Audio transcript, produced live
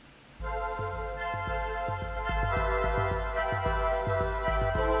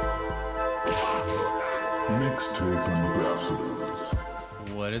Mixtape Ambassadors.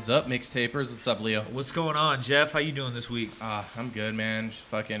 What is up, mixtapers? What's up, Leo? What's going on, Jeff? How you doing this week? I'm good, man. Just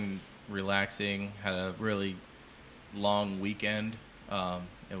fucking relaxing. Had a really long weekend.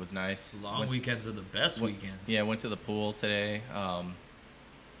 It was nice. Long weekends are the best weekends. Yeah, went to the pool today.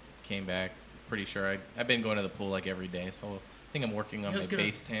 Came back. Pretty sure I've been going to the pool like every day, so I think I'm working on my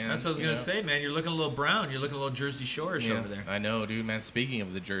base tan. That's what I was going to say, man. You're looking a little brown. You're looking a little Jersey Shore-ish over there. I know, dude, man. Speaking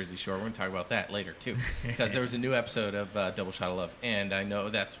of the Jersey Shore, we're going to talk about that later, too. Because there was a new episode of Double Shot of Love, and I know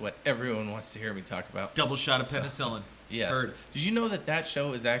that's what everyone wants to hear me talk about. Double shot of penicillin. Yes. Heard. Did you know that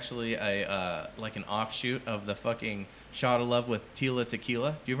show is actually a like an offshoot of the fucking Shot of Love with Tila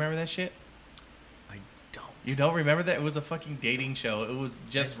Tequila? Do you remember that shit? I don't. You don't remember that? It was a fucking dating show. It was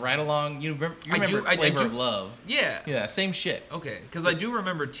just right along. You remember Flavor of Love? Yeah. Yeah, same shit. Okay, because I do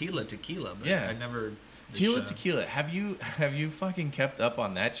remember Tila Tequila, but I never. Tila Tequila. Have you fucking kept up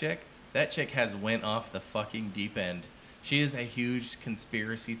on that chick? That chick has went off the fucking deep end. She is a huge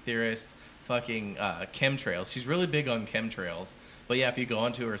conspiracy theorist. Fucking chemtrails. She's really big on chemtrails. But yeah, if you go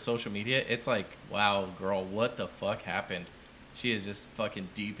onto her social media, it's like, wow, girl, what the fuck happened? She is just fucking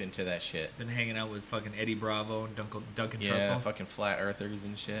deep into that shit. She's been hanging out with fucking Eddie Bravo and Duncan Yeah, Trussell. fucking flat earthers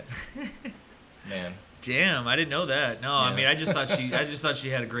and shit. Man. Damn, I didn't know that. No, Yeah. I mean, I just thought she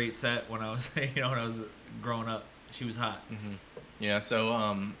had a great set when I was, when I was growing up. She was hot. Mm-hmm. Yeah.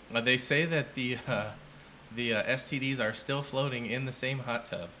 So they say that the STDs are still floating in the same hot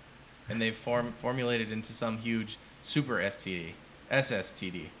tub, and they've formulated into some huge super STD,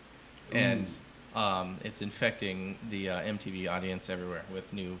 SSTD, and it's infecting the MTV audience everywhere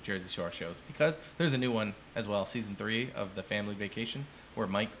with new Jersey Shore shows, because there's a new one as well, season 3 of The Family Vacation, where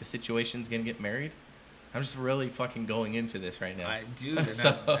Mike the Situation's gonna get married. I'm just really fucking going into this right now. I do,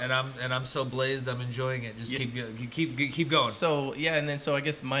 and I'm so blazed. I'm enjoying it. Just keep going. So yeah, and then I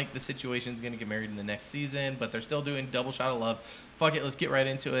guess Mike the Situation's gonna get married in the next season, but they're still doing Double Shot of Love. Fuck it, let's get right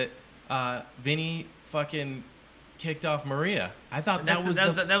into it. Vinny fucking kicked off Maria. I thought that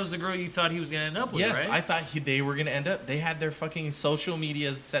was the girl you thought he was gonna end up with, yes, right? I thought they were gonna end up. They had their fucking social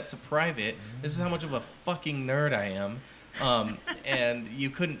medias set to private. This is how much of a fucking nerd I am. And you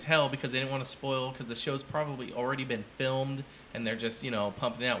couldn't tell because they didn't want to spoil, because the show's probably already been filmed and they're just,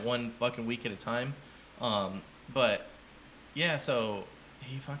 pumping it out one fucking week at a time. But yeah, so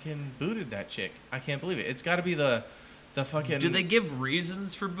he fucking booted that chick. I can't believe it. It's got to be the fucking. Do they give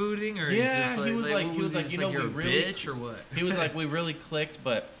reasons for booting, or yeah, is this he was like, you're a really, bitch or what? He was like, we really clicked,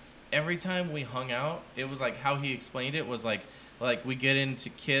 but every time we hung out, it was like how he explained it was like we get into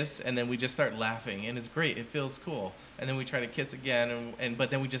kiss and then we just start laughing and it's great, it feels cool, and then we try to kiss again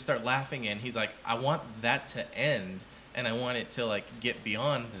but then we just start laughing, and he's like, I want that to end and I want it to like get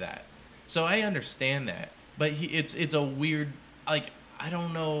beyond that. So I understand that, but it's a weird, like, I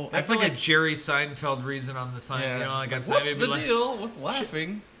don't know. That's like a Jerry Seinfeld reason on the sign. Yeah. Like, what's the deal with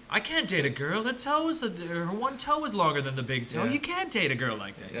laughing? I can't date a girl. Her one toe is longer than the big toe. Yeah. You can't date a girl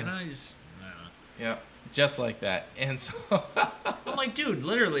like that. Yeah. I don't know. Yeah, just like that. And so I'm like, dude,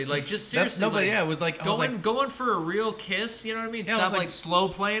 literally, like, just seriously. It was like going for a real kiss. You know what I mean? Yeah, Stop like slow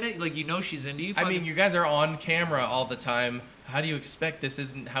playing it. Like, she's into you. I mean, you guys are on camera all the time. How do you expect this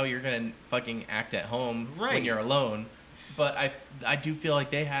isn't how you're gonna fucking act at home when you're alone? But I do feel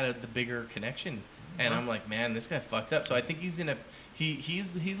like they had the bigger connection, and I'm like, man, this guy fucked up. So I think he's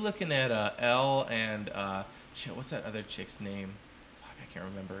he's looking at Elle and shit. What's that other chick's name? Fuck, I can't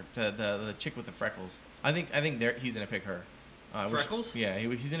remember. The chick with the freckles. I think he's gonna pick her. Freckles? Yeah,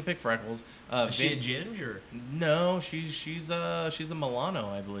 he's gonna pick Freckles. Is she a ginger? No, she's a Milano,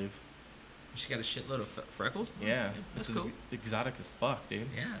 I believe. She got a shitload of freckles. Yeah, that's cool. Exotic as fuck, dude.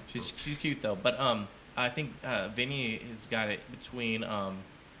 Yeah, she's cute though. But I think Vinny has got it between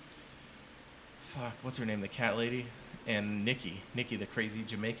what's her name, the cat lady, and Nikki, the crazy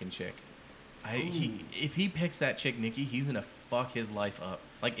Jamaican chick. If he picks that chick, Nikki, he's gonna fuck his life up,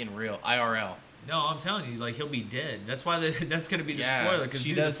 like in real IRL. No, I'm telling you, like, he'll be dead. That's why that's gonna be the spoiler. Because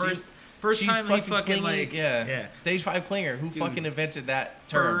the first she's time he fucking like stage 5 clinger. Who fucking invented that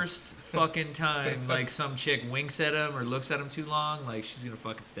term? First fucking time, like, some chick winks at him or looks at him too long, like, she's gonna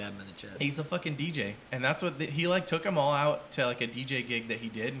fucking stab him in the chest. He's a fucking DJ, and that's what he like took them all out to like a DJ gig that he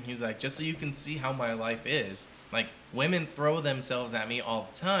did, and he's like, just so you can see how my life is. Like, women throw themselves at me all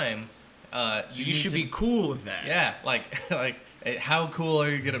the time. So you should be cool with that. Yeah, like How cool are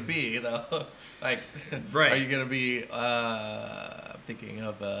you gonna be though? Like, Right. are you gonna be? I'm thinking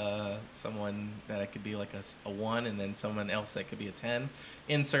of someone that could be like a 1, and then someone else that could be a 10.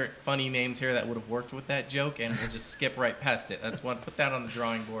 Insert funny names here that would have worked with that joke, and we'll just skip right past it. That's one. Put that on the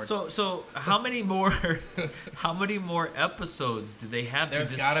drawing board. So how many more episodes do they have to There's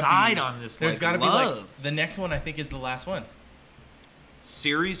decide on this? There's like, got to be love? like the next one. I think is the last one.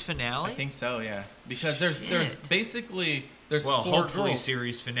 Series finale? I think so. Yeah, because there's basically there's Well, 4 hopefully girls.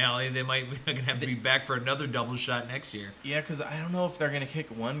 series finale. They might be gonna have to be back for another double shot next year. Yeah, because I don't know if they're gonna kick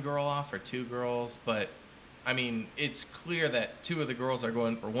one girl off or 2 girls, but I mean it's clear that 2 of the girls are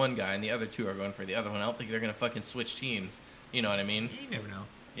going for one guy and the other 2 are going for the other one. I don't think they're gonna fucking switch teams. You know what I mean? You never know.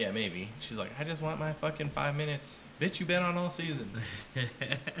 Yeah, maybe. She's like, I just want my fucking 5 minutes. Bitch, you been on all season.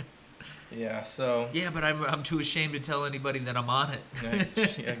 Yeah, so. Yeah, but I'm too ashamed to tell anybody that I'm on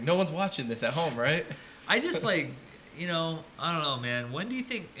it. Yeah, no one's watching this at home, right? I just like, I don't know, man. When do you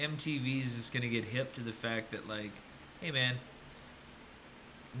think MTV is just gonna get hip to the fact that like, hey, man,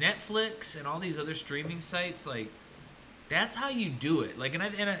 Netflix and all these other streaming sites, like, that's how you do it. Like, and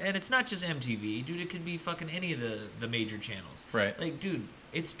it's not just MTV, dude. It could be fucking any of the major channels. Right. Like, dude,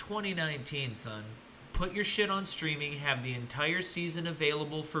 it's 2019, son. Put your shit on streaming. Have the entire season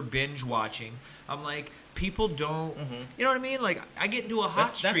available for binge watching. I'm like, people don't. You know what I mean? Like, I get into a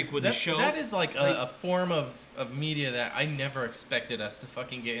hot streak with a show. That is like a form of media that I never expected us to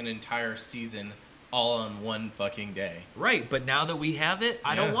fucking get an entire season all on one fucking day. Right, but now that we have it,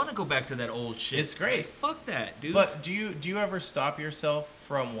 I don't Yeah. want to go back to that old shit. It's great. Like, fuck that, dude. But do you ever stop yourself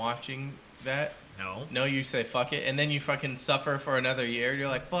from watching that? No. No, you say fuck it, and then you fucking suffer for another year. You're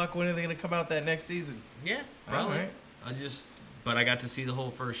like, fuck, when are they gonna come out that next season? Yeah, probably. Alright. But I got to see the whole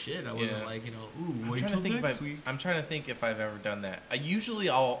first shit. I wasn't Yeah. like, ooh, I'm wait trying till to think next week. I'm trying to think if I've ever done that.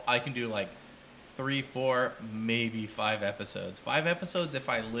 I can do like 3, 4, maybe 5 episodes. 5 episodes if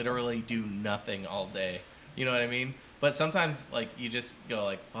I literally do nothing all day. You know what I mean? But sometimes like you just go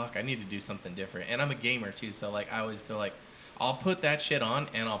like, fuck, I need to do something different. And I'm a gamer too, so like I always feel like I'll put that shit on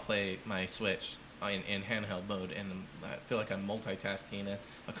and I'll play my Switch in handheld mode, and I feel like I'm multitasking and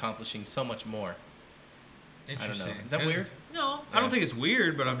accomplishing so much more. Interesting. I don't know. Is that weird? No, I don't think it's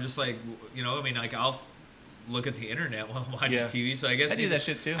weird, but I'm just like, like I'll look at the internet while I'm watching Yeah. TV. So I guess I do that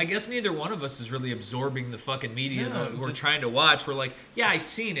shit too. I guess neither one of us is really absorbing the fucking media No, that we're just- trying to watch. We're like, yeah, I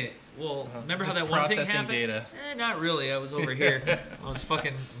seen it. Well, remember how Just that one thing processing happened? data. Not really. I was over here. I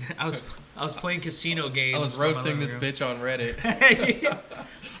was playing casino games. I was from my roasting living this bitch on Reddit. room.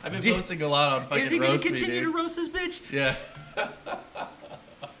 I've been posting a lot on fucking Is he gonna roast me, continue dude. to roast this bitch? Yeah.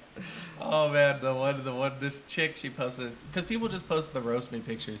 Oh man, the one, this chick, she posts this because people just post the roast me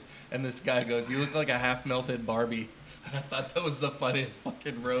pictures, and this guy goes, "You look like a half melted Barbie." And I thought that was the funniest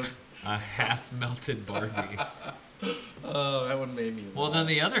fucking roast. A half melted Barbie. Oh, that one made me. Well, laugh. then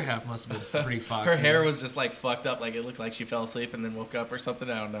the other half must have been pretty foxy. Her hair was just like fucked up, like it looked like she fell asleep and then woke up or something.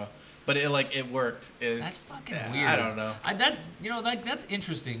 I don't know, but it worked. That's fucking Yeah, weird. I don't know. That's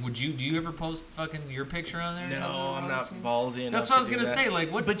interesting. Do you ever post fucking your picture on there? and tell No, I'm everyone not to see? ballsy enough. That's what I was to do gonna that. say.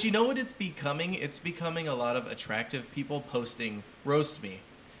 Like, what? But you know what it's becoming? It's becoming a lot of attractive people posting roast me,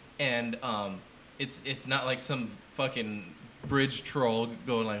 and it's not like some fucking bridge troll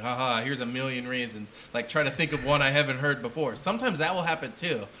going like, haha, here's a million reasons. Like, try to think of one I haven't heard before. Sometimes that will happen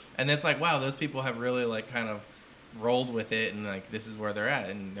too, and it's like, wow, those people have really like kind of rolled with it, and like this is where they're at,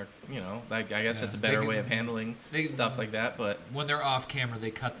 and they're like I guess Yeah. that's a better way of handling stuff like that. But When they're off camera, they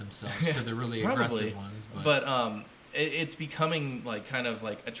cut themselves to the really probably. aggressive ones. But it's becoming like kind of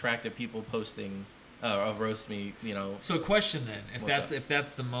like attractive people posting roast me, So question then, if What's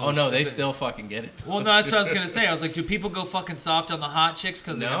that's the most. Oh no, they if it- still fucking get it. Well, no, that's what I was gonna say. I was like, do people go fucking soft on the hot chicks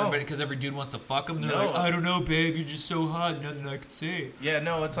because No. every dude wants to fuck them? They're No. like, I don't know, babe, you're just so hot, nothing I can say. Yeah,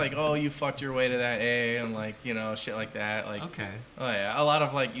 no, it's like, oh, you fucked your way to that A, and like shit like that. Like, Okay. oh yeah, a lot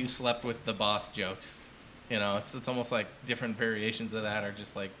of like you slept with the boss jokes. It's almost like different variations of that are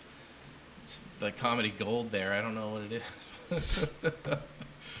just like it's the comedy gold there. I don't know what it is.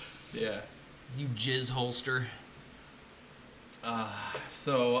 Yeah. You jizz holster.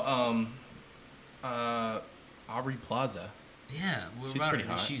 So Aubrey Plaza. Yeah, what She's about pretty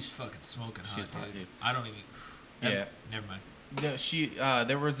her? hot. She's fucking smoking hot, She's hot, dude. I don't even. Yeah. Never mind. No, she.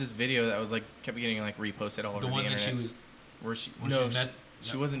 There was this video that was like kept getting like reposted all over The the one internet. that she was. Where she. When no, she was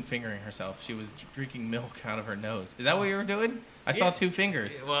She wasn't fingering herself. She was drinking milk out of her nose. Is that what you were doing? I saw 2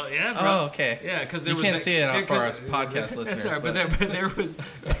 fingers. Well, yeah, bro. Oh, okay. Yeah, because there you was can't see it for us podcast That's listeners. all right, but there was.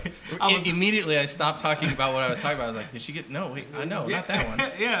 Immediately, I stopped talking about what I was talking about. I was like, "Did she get? No, wait, no, not that one."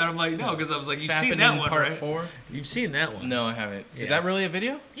 Yeah, and I'm like, no, because I was like, you've seen Fappening that one, part right? 4? You've seen that one? No, I haven't. Yeah. Is that really a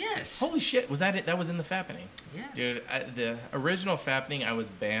video? Yes. Holy shit! Was that it? That was in the Fappening. Yeah. Dude, the original Fappening, I was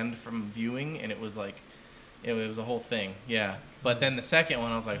banned from viewing, and it was like, it was a whole thing. Yeah. But then the second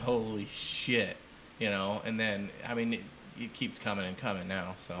one, I was like, holy shit, And then, I mean, it keeps coming and coming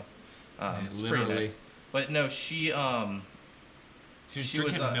now. So, it's pretty nice. But no, she was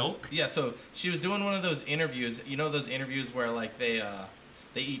drinking milk. Yeah. So she was doing one of those interviews. You know those interviews where like they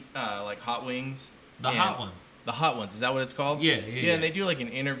eat like hot wings. The hot ones. The hot ones. Is that what it's called? Yeah. And they do like an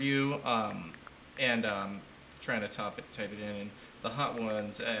interview, and trying to type it in, and the hot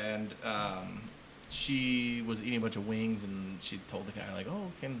ones, and she was eating a bunch of wings, and she told the guy like,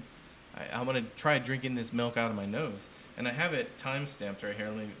 "Oh, I'm gonna try drinking this milk out of my nose," and I have it time stamped right here.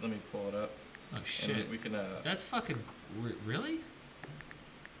 Let me pull it up. Oh shit! We can. That's fucking really.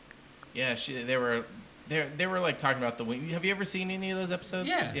 Yeah, they were like talking about the wing. Have you ever seen any of those episodes?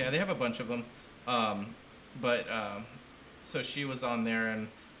 Yeah. Yeah, they have a bunch of them. So she was on there, and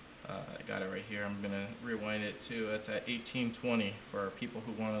I got it right here. I'm gonna rewind it to it's at 1820 for people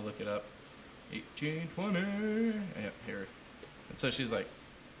who want to look it up. 1820. Yep, here. And so she's like,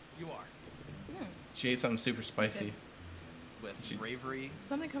 You are. she ate something super spicy. With bravery.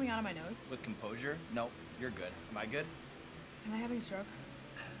 Something coming out of my nose. With composure. Nope, you're good. Am I good? Am I having a stroke?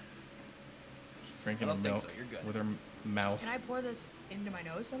 Drinking I don't milk think so. You're good. with her mouth. Can I pour this into my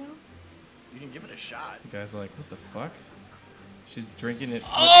nose somehow? You can give it a shot. The guy's like, what the fuck? She's drinking it.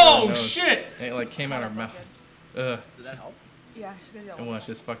 Oh with her nose. shit! And it like came out her mouth. Ugh. Did that help? Yeah, she's gonna do And that. watch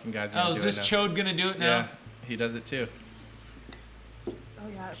this fucking guy's gonna Oh, do is it this now. Chode gonna do it now? Yeah, he does it too. Oh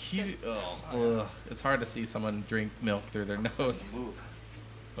yeah. it's good. Ugh. It's hard to see someone drink milk through their nose, Move.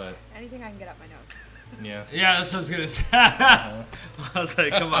 but Anything I can get up my nose. yeah. Yeah, that's what I was gonna say. I was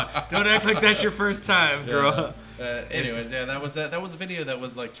like, come on, don't act like that's your first time, girl. Anyways, yeah, that was a video that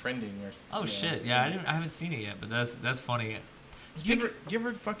was like trending. Oh shit! Yeah, I haven't seen it yet, but that's funny. Do you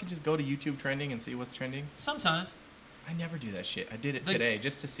ever fucking just go to YouTube trending and see what's trending? Sometimes. I never do that shit. I did it Like, today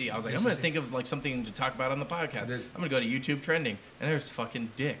just to see. I was like, just I'm to gonna see. think of like something to talk about on the podcast. The- I'm gonna go to YouTube trending, and there's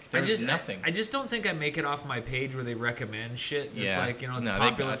fucking dick. There's nothing. I just don't think I make it off my page where they recommend shit. It's Yeah. like, it's No, they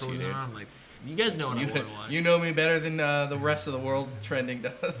popular got for you, what's going dude. on. I'm like, you guys know what I want to watch. You know me better than the rest of the world trending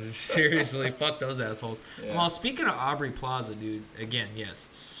does. Seriously, fuck those assholes. Yeah. Well, speaking of Aubrey Plaza, dude, again, yes,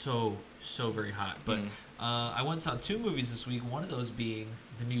 so very hot. But I went and saw 2 movies this week. One of those being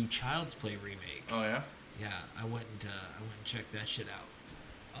the new Child's Play remake. Oh yeah. Yeah, I went and checked that shit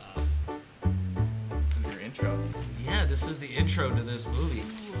out. This is your intro. Yeah, this is the intro to this movie.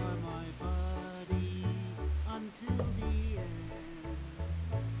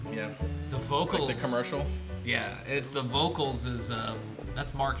 Yeah. The It's vocals. like the commercial. Yeah, it's the vocals is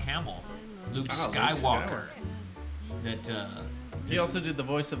that's Mark Hamill, Luke Luke Skywalker. Skywalker. That He is- also did the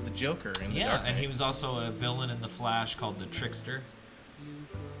voice of the Joker in the yeah, Dark and he Knight. was also a villain in The Flash called the Trickster.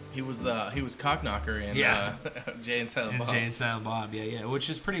 He was Cockknocker in Yeah. Jay and Silent And Bob. Jay and Silent Bob, yeah, which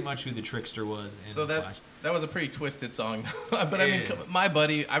is pretty much who the Trickster was in So The Flash. that was a pretty twisted song, but I mean, Yeah. my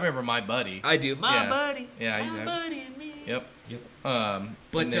buddy. I remember my buddy. I do, my Yeah. buddy, Yeah, my exactly. buddy and me. Yep. Yep.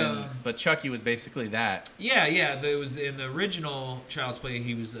 But But, but Chucky was basically that. Yeah, there was in the original Child's Play,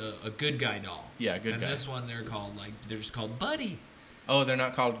 he was a good guy doll. Yeah, good and guy. And this one, they're just called Buddy. Oh, they're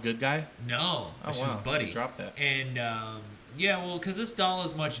not called Good Guy. No, Oh, it's just wow. Buddy. Drop that. And yeah, well, because this doll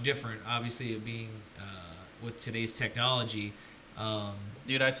is much different. Obviously, it being with today's technology.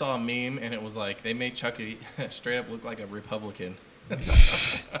 Dude, I saw a meme and it was like they made Chucky straight up look like a Republican.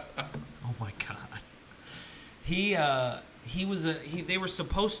 Oh my God. They were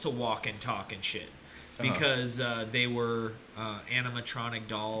supposed to walk and talk and shit because they were animatronic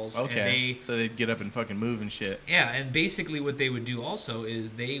dolls. Okay. And So they'd get up and fucking move and shit. yeah, and basically what they would do also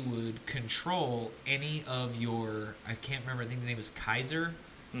is they would control any of your, I can't remember, I think the name was Kaiser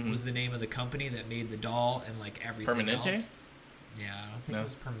was the name of the company that made the doll and like everything Permanente? else. Yeah, I don't think No? it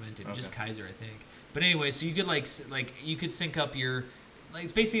was Permanente, Okay. just Kaiser, I think. But anyway, so you could you could sync up your, like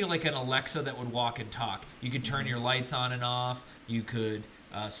it's basically like an Alexa that would walk and talk. You could turn your lights on and off. You could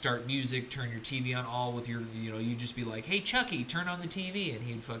start music, turn your TV on all with your, you'd just be like, hey Chucky, turn on the TV, and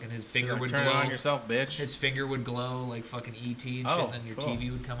he'd fucking, his finger Like, would turn glow. it on yourself, bitch. His finger would glow like fucking ET and shit, Oh, and then your cool.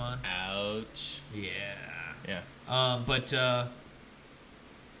 TV would come on. Ouch. Yeah. Yeah. But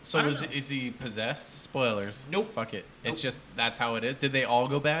So I don't know. is he possessed? Spoilers. Nope. Fuck it. Nope. It's just that's how it is. Did they all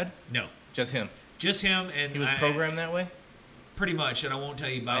go bad? no, Just him. just him, and He was programmed that way. Pretty much, and I won't tell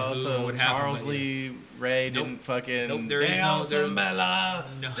you by who or So what happened. Charles but yeah. Lee Ray Nope. didn't fucking. Nope, there is no- there's- Bella.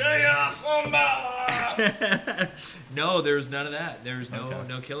 No. Bella. No, there's none of that. There's no Okay.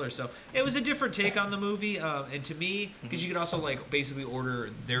 no killer. So it was a different take on the movie, and to me, because you could also like basically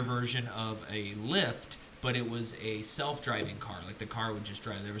order their version of a Lyft, but it was a self-driving car. Like the car would just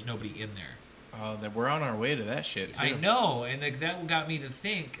drive. There was nobody in there. Oh, that we're on our way to that shit too. I know, and like that got me to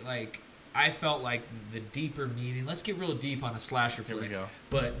think. Like I felt like the deeper meaning. Let's get real deep on a slasher Here we flick. go.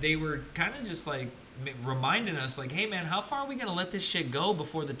 But they were kind of just like reminding us, like, hey man, how far are we gonna let this shit go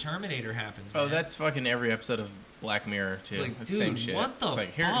before the Terminator happens? Oh, man? that's fucking every episode of Black Mirror too. It's like, It's the same dude, shit. what the It's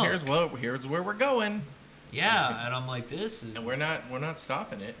like fuck? here's where we're going, Yeah, and I'm like, this is and we're not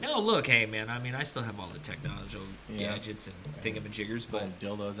stopping it. no. Look, hey man, I mean, I still have all the technological Yeah. gadgets and thingamajiggers, but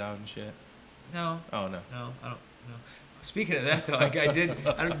Pulling dildos out and shit. no, Oh no. no, I don't know. Speaking of that, though, like I did.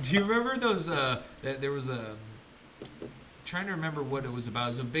 Do you remember those? There was a. Trying to remember what it was about. It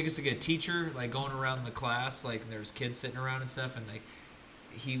was a biggest like a teacher like going around the class, like and there's kids sitting around and stuff, and like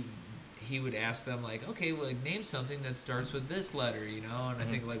he would ask them like, okay, well, like name something that starts with this letter, you know? And I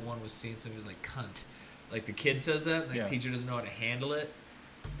think like one was seeing something was like cunt, like the kid says that, and the Yeah. teacher doesn't know how to handle it.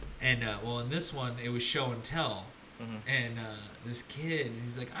 And well, in this one, it was show and tell. And this kid,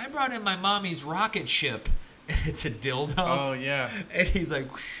 he's like, I brought in my mommy's rocket ship. And it's a dildo. Oh yeah. And he's like,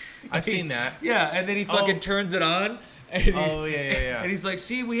 I've seen that. Yeah, and then he fucking Oh. turns it on. And he's, Oh yeah. And he's like,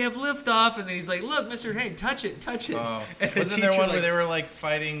 see, we have liftoff. And then he's like, look, Mr. Hank, touch it. Oh. And the Wasn't there teacher, one where like, they were like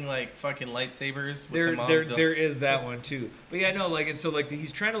fighting like fucking lightsabers? With the moms? there is that one too. But yeah, no, like, and so like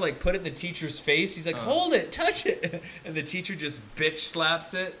he's trying to like put it in the teacher's face. He's like, hold it, touch it, and the teacher just bitch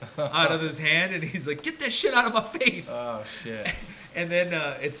slaps it out of his hand, and he's like, get that shit out of my face. Oh shit. And then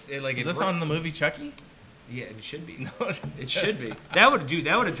Is Is this on the movie Chucky? Yeah, it should be. No. It should be. That would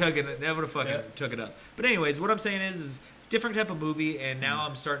have fucking took it up. But anyways, what I'm saying is it's a different type of movie, and now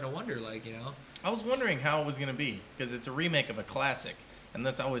I'm starting to wonder, like, you know. I was wondering how it was gonna be because it's a remake of a classic, and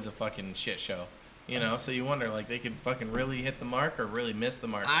that's always a fucking shit show, you know. So you wonder like they could fucking really hit the mark or really miss the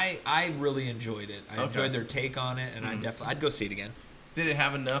mark. I really enjoyed it. I Okay. enjoyed their take on it, and I'd go see it again. Did it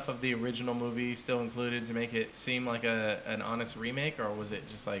have enough of the original movie still included to make it seem like an honest remake, or was it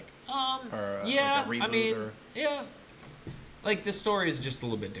just like or, Yeah, like a reboot I mean, or- yeah. Like the story is just a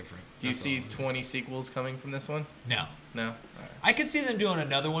little bit different. Do you That's see all. 20 sequels coming from this one? No. No. All right. I could see them doing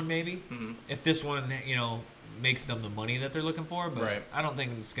another one maybe Mhm. if this one, you know, makes them the money that they're looking for. But Right. I don't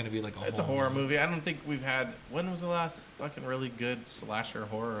think it's gonna be like It's a horror movie. I don't think we've had. When was the last fucking really good slasher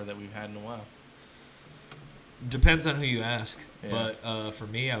horror that we've had in a while? Depends on who you ask. Yeah. But for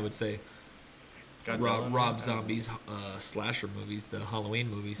me, I would say Godzilla? Rob Zombie's slasher movies, the Halloween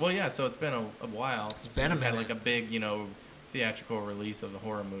movies. Well, yeah. So it's been a while. It's been a minute. Like a big, you know, theatrical release of the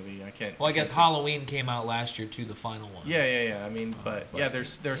horror movie. I can't. Well, I guess Halloween came out last year too, the final one. Yeah. I mean, but yeah, they're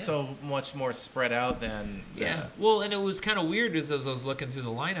yeah. so much more spread out than. Yeah. Well, and it was kind of weird as I was looking through the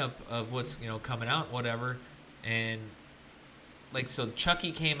lineup of what's, you know, coming out, whatever, and like so Chucky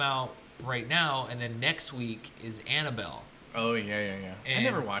came out right now, and then next week is Annabelle. Oh yeah. I And,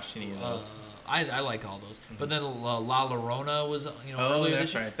 never watched any of those. I like all those, but then La Llorona was, you know, Oh, earlier that's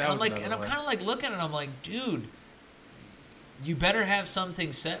this year. right. That And I'm was like, and another I'm one. kind of like looking, and I'm like, dude, you better have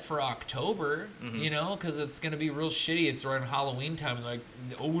something set for October, Mm-hmm. you know, because it's gonna be real shitty. It's around Halloween time, and they're like,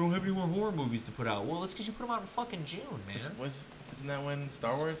 oh, we don't have any more horror movies to put out. Well, that's because you put them out in fucking June, man. Isn't that when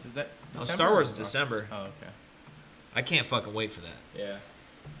Star Wars? Is that? No, December Star Wars or- is December. Oh okay. I can't fucking wait for that. Yeah.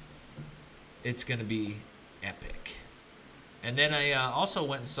 It's gonna be epic. And then I also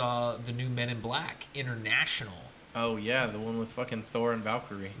went and saw the new Men in Black International. Oh yeah, the one with fucking Thor and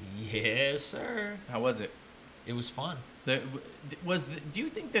Valkyrie. Yes, sir. How was it? It was fun. Do you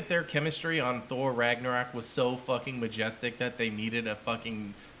think that their chemistry on Thor Ragnarok was so fucking majestic that they needed a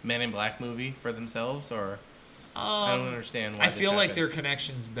fucking Men in Black movie for themselves, or I don't understand why. I this feel like their happened.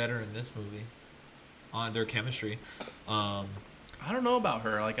 connection's better in this movie. On their chemistry. I don't know about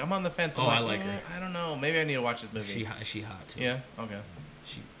her. Like I'm on the fence. I'm Oh, I like her. I don't know. Maybe I need to watch this movie. She hot too. Yeah. Okay.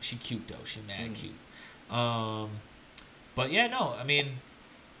 She cute though. She mad cute. But yeah, no. I mean,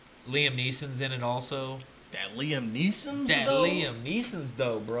 Liam Neeson's in it also. That Liam Neeson's That though? Liam Neeson's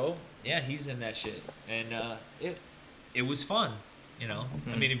though, bro. Yeah, he's in that shit, and it was fun. You know,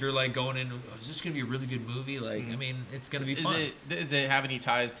 I mean, if you're like going in, oh, is this gonna be a really good movie? Like, I mean, it's gonna be fun. Does it have any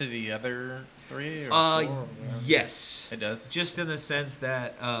ties to the other three? Or four? Yes. It does. Just in the sense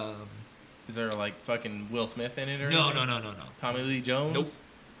that, Is there like fucking Will Smith in it or no, anything? no. Tommy Lee Jones?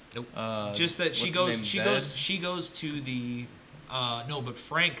 Nope. What's Just that his name, Zed? she goes to the, no, but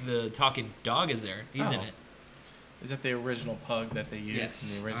Frank the talking dog is there. He's in Oh. it. Is that the original pug that they used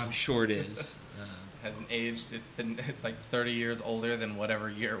in the original? I'm sure it is. hasn't aged. It's like 30 years older than whatever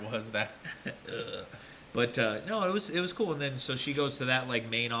year it was that. But no, it was cool. And then so she goes to that like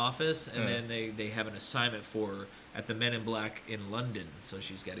main office, and then they have an assignment for her at the Men in Black in London. So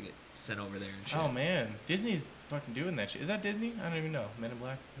she's got to get sent over there and shit. Oh man, Disney's fucking doing that shit. Is that Disney? I don't even know. Men in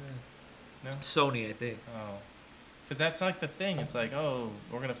Black. No. Sony, I think. Oh. Because that's like the thing. It's like, oh,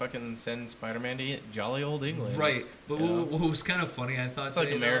 we're going to fucking send Spider-Man to jolly old England. Right. But You know? what was kind of funny, I thought It's like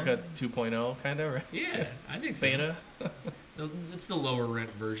today, America 2.0, kind of, right? Yeah, I think so. Beta. It's the lower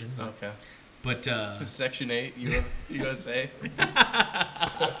rent version. But, Okay. But Section 8, USA.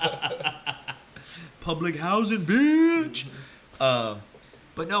 public housing, bitch.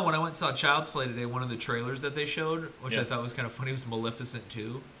 But no, when I went and saw Child's Play today, one of the trailers that they showed, which I thought was kind of funny, was Maleficent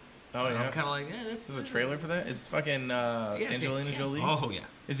 2. Oh, And yeah. I'm kind of like, yeah, that's... There's a trailer for that? It's fucking Angelina Jolie? Oh, yeah.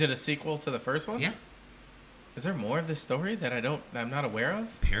 Is it a sequel to the first one? Yeah. Is there more of this story that I'm not aware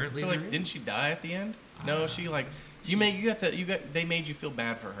of? Apparently I feel like, there is. didn't she die at the end? No, she like... They made you feel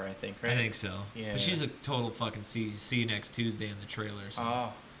bad for her, I think, right? I think so. Yeah. But she's a total fucking see you next Tuesday in the trailer. So,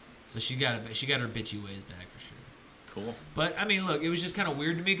 Oh, so she got her bitchy ways back for sure. cool. But I mean, look, it was just kind of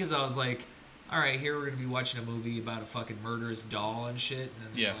weird to me because I was like, all right, here we're gonna be watching a movie about a fucking murderous doll and shit, and then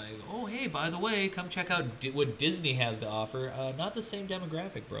they're like, oh hey, by the way, come check out what Disney has to offer. Not the same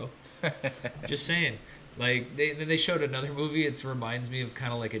demographic, bro. Just saying. Like they showed another movie. It reminds me of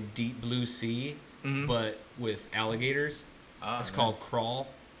kind of like a Deep Blue Sea, but with alligators. It's called Crawl.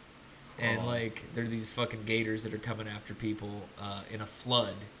 And like they're these fucking gators that are coming after people in a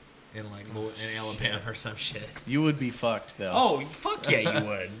flood in like in Alabama or some shit. You would be fucked, though. Oh fuck yeah, you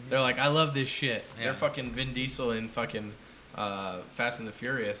would. They're like, I love this shit. Yeah. They're fucking Vin Diesel and fucking Fast and the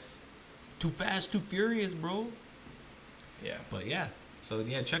Furious. Too fast, too furious, bro. Yeah. But yeah, so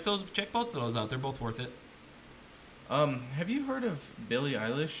yeah, check both of those out. They're both worth it. Have you heard of Billie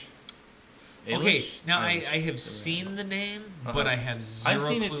Eilish? Okay, now I Eilish. have seen the name, but I have zero I've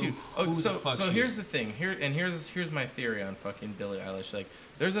seen clue it too. who Oh, the so fuck so she here's is. the thing. Here's my theory on fucking Billie Eilish. Like,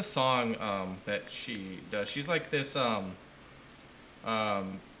 there's a song that she does. She's like this bad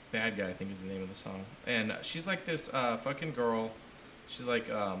guy, I think is the name of the song, and she's like this fucking girl. She's like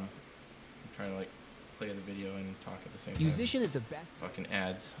I'm trying to like play the video and talk at the same time. Musician is the best. Fucking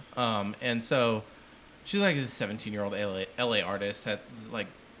ads. And so she's like this 17-year-old LA artist that's like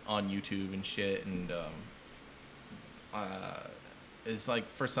on YouTube and shit, and is like,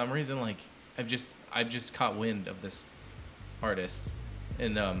 for some reason, like I've just caught wind of this artist,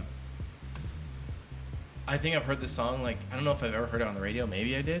 and I think I've heard this song, like, I don't know if I've ever heard it on the radio,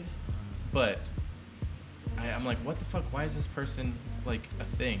 maybe I did, but I'm like, what the fuck, why is this person like a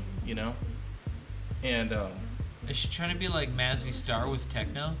thing, you know? And Is she trying to be like Mazzy Star with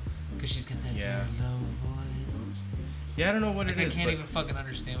techno? Because she's got that Yeah. very low voice. yeah, I don't know what Like, it I is, can't but even fucking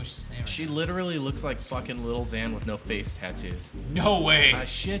understand what she's saying. Right she literally looks like fucking Lil Xan with no face tattoos. now. No way. I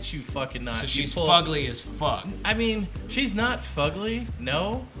shit you fucking not. So She she's pulled- fugly as fuck. I mean, she's not fugly,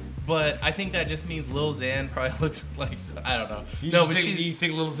 no, but I think that just means Lil Xan probably looks like, I don't know. You No, but she's, you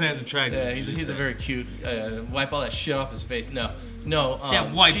think Lil Xan's attractive? yeah, he's a very cute, wipe all that shit off his face. No,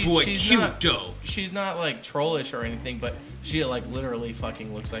 that white boy she's cute not, though. She's not like trollish or anything, but she like literally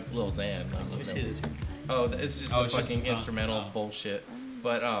fucking looks like Lil Xan. Like, Let me see this. Oh, it's just Oh, the it's just fucking the song. instrumental Oh. bullshit.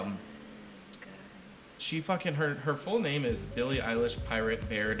 But she fucking her full name is Billie Eilish Pirate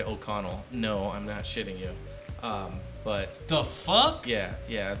Baird O'Connell. No, I'm not shitting you. But The fuck? yeah,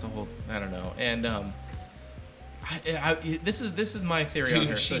 it's a whole, I don't know. And this is my theory on her.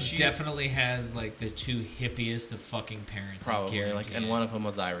 Dude, So she definitely has like the two hippiest of fucking parents. I probably like, guarantee and it. one of them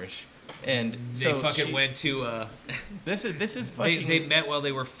was Irish. And They so fucking she- went to. This is fucking. They met while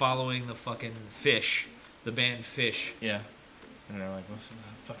they were following the fucking Fish, the band Fish. Yeah. And they're like, what's the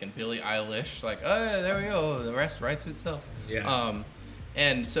fucking Billie Eilish? Like, oh, there we go. The rest writes itself. Yeah.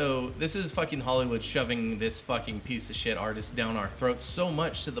 And so this is fucking Hollywood shoving this fucking piece of shit artist down our throats so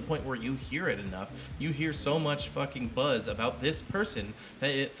much to the point where you hear it enough. You hear so much fucking buzz about this person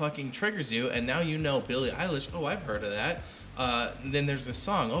that it fucking triggers you. And now you know Billie Eilish. Oh, I've heard of that. Then there's this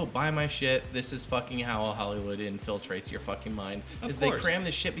song, oh, buy my shit. This is fucking how Hollywood infiltrates your fucking mind. Of is course. They cram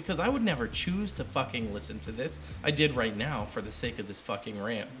this shit because I would never choose to fucking listen to this. I did right now for the sake of this fucking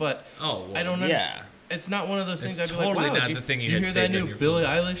rant. But Oh, well, I don't yeah. understand. It's not one of those things It's I'd be totally like, wow, not you, the thing you you'd hear say that during new your Billie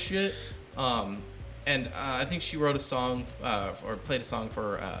phone. Eilish shit? And I think she wrote a song, or played a song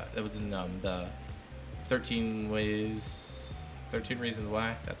for, that was in the 13 Reasons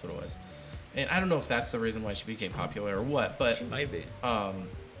Why. That's what it was. And I don't know if that's the reason why she became popular or what, but She might be.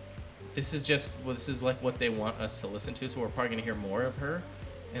 this is like what they want us to listen to, so we're probably gonna hear more of her.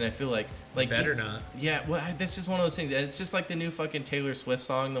 And I feel like Better not. Yeah, well, that's just one of those things. It's just like the new fucking Taylor Swift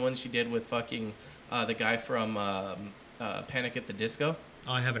song, the one she did with fucking the guy from Panic at the Disco.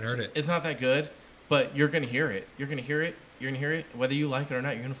 Oh, I haven't heard it. It's not that good, but you're gonna hear it. You're gonna hear it. You're gonna hear it, whether you like it or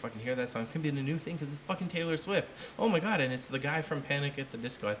not. You're gonna fucking hear that song. It's gonna be the new thing because it's fucking Taylor Swift. Oh my god! And it's the guy from Panic at the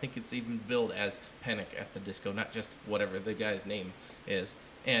Disco. I think it's even billed as Panic at the Disco, not just whatever the guy's name is.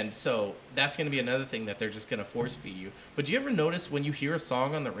 And so that's gonna be another thing that they're just gonna force feed you. But do you ever notice when you hear a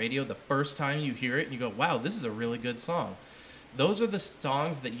song on the radio, the first time you hear it, and you go, "Wow, this is a really good song." Those are the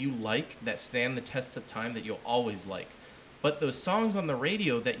songs that you like that stand the test of time that you'll always like. But those songs on the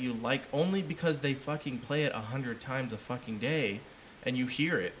radio that you like only because they fucking play it 100 times a fucking day, and you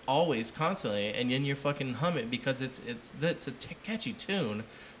hear it always, constantly, and then you fucking hum it because it's a catchy tune.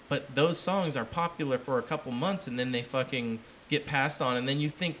 But those songs are popular for a couple months, and then they fucking get passed on, and then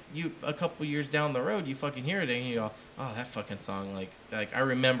you think a couple years down the road you fucking hear it and you go, oh, that fucking song, like I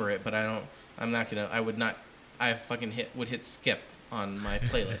remember it, but I fucking would hit skip on my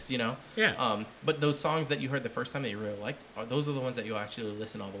playlist, you know? Yeah. But those songs that you heard the first time that you really liked, those are the ones that you'll actually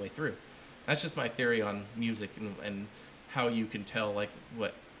listen all the way through. That's just my theory on music and how you can tell, like,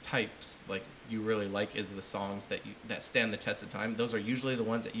 what types, like, you really like is the songs that stand the test of time. Those are usually the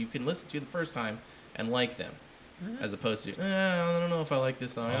ones that you can listen to the first time and like them, as opposed to, I don't know if I like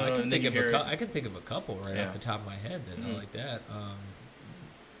this song. I can think of a couple right off the top of my head that I like that.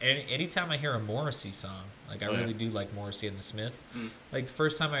 Anytime I hear a Morrissey song, like I really do like Morrissey and the Smiths. Like the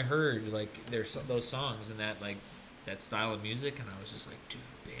first time I heard like those songs and that style of music, and I was just like, dude,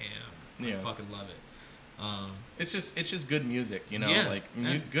 bam, I fucking love it. It's just good music, you know. Yeah,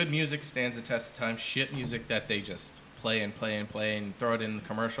 like good music stands the test of time. Shit music that they just play and play and play and throw it in the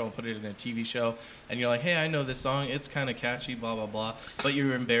commercial, put it in a TV show, and you're like, hey, I know this song. It's kind of catchy, blah blah blah. But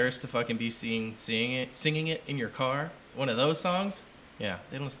you're embarrassed to fucking be singing it in your car. One of those songs. Yeah,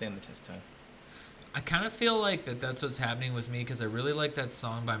 they don't stand the test of time. I kind of feel like that's what's happening with me because I really like that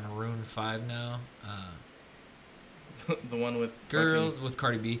song by Maroon 5 now. The one with Girls with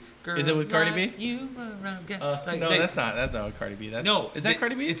Cardi B. Girls is it with Cardi B? like you around, no, that's not with Cardi B. Is that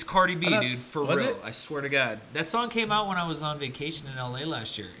Cardi B? It's Cardi B, dude. For real, it? I swear to God, that song came out when I was on vacation in LA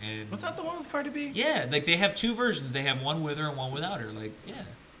last year. And was that the one with Cardi B? Yeah, like they have two versions. They have one with her and one without her. Like, yeah.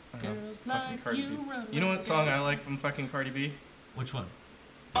 Girls like Cardi you. B. You know what song I like from fucking Cardi B? Which one?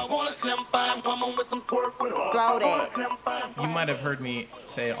 I want a slim fine woman with some twerk with her. Throw that. You might have heard me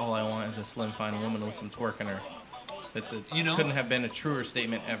say all I want is a slim fine woman with some twerk in her. Couldn't have been a truer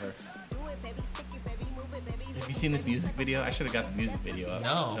statement ever. Have you seen this music video? I should have got the music video up.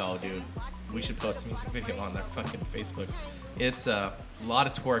 No. Oh, dude. We should post a music video on their fucking Facebook. It's a lot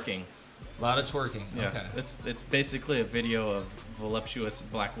of twerking. A lot of twerking. Yes. Okay. It's basically a video of voluptuous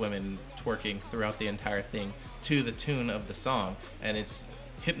black women twerking throughout the entire thing to the tune of the song, and it's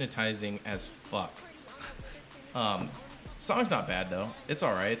hypnotizing as fuck. Song's not bad though. It's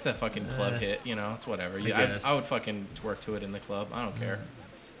all right. It's a fucking club hit, you know. It's whatever. I would fucking twerk to it in the club. I don't care.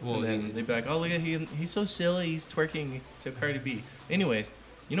 Well, and then they'd be like, "Oh, look at he's so silly. He's twerking to Cardi B." Anyways,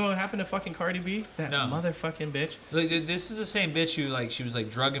 you know what happened to fucking Cardi B? That motherfucking bitch. Like, this is the same bitch who she was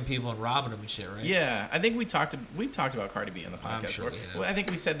drugging people and robbing them and shit, right? Yeah, I think we've talked about Cardi B on the podcast. I'm sure before. I think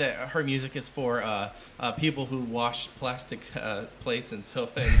we said that her music is for people who wash plastic plates and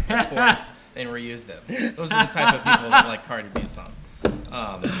soap and forks and reuse them. Those are the type of people that like Cardi B's song.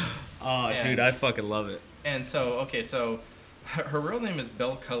 Dude, I fucking love it. And so her real name is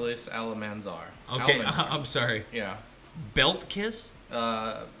Belcalis Almanzar. Okay, I'm sorry. Yeah. Belt Kiss?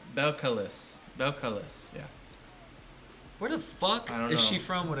 Belcalis, yeah. Where the fuck is she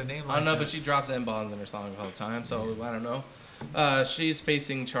from with a name like that? I don't know, but she drops N-bombs in her songs all the time, so I don't know. She's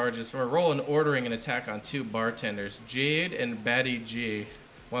facing charges for a role in ordering an attack on two bartenders, Jade and Batty G,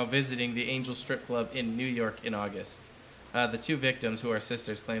 while visiting the Angel Strip Club in New York in August. The two victims, who are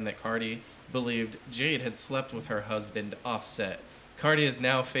sisters, claim that Cardi believed Jade had slept with her husband, Offset. Cardi is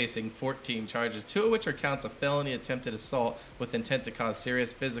now facing 14 charges, 2 of which are counts of felony attempted assault with intent to cause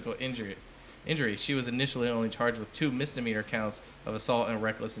serious physical injury. She was initially only charged with 2 misdemeanor counts of assault and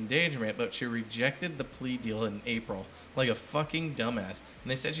reckless endangerment, but she rejected the plea deal in April, like a fucking dumbass.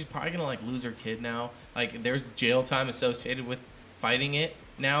 And they said she's probably gonna lose her kid now. There's jail time associated with fighting it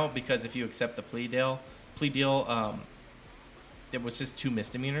now because if you accept the plea deal, it was just 2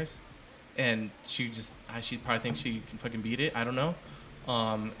 misdemeanors, and she probably thinks she can fucking beat it. I don't know.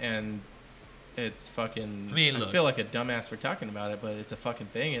 And it's fucking. I feel like a dumbass for talking about it, but it's a fucking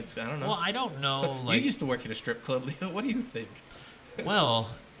thing. I don't know. Well, I don't know. You used to work at a strip club, Leo. What do you think?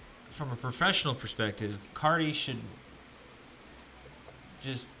 Well, from a professional perspective, Cardi should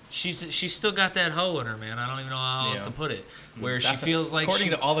just. She's still got that hoe in her, man. I don't even know how else to put it. Where she feels like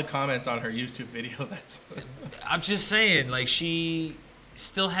according to all the comments on her YouTube video, that's. I'm just saying, she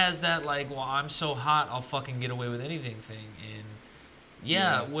still has that like, well, I'm so hot, I'll fucking get away with anything thing. And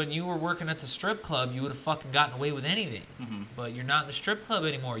yeah, when you were working at the strip club, you would have fucking gotten away with anything. Mm-hmm. But you're not in the strip club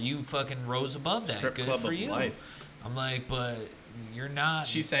anymore. You fucking rose above that. Strip Good club for of you. life. I'm like, but you're not.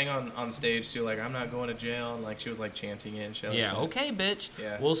 She sang on stage too, like, I'm not going to jail, and like she was like chanting it and shit. Yeah, like that. okay, bitch.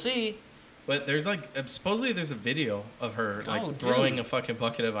 Yeah. We'll see. But there's like supposedly there's a video of her like Oh, dude. throwing a fucking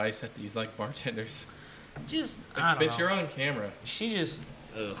bucket of ice at these like bartenders. Just, Like, I don't bitch, know. you're on camera. She just,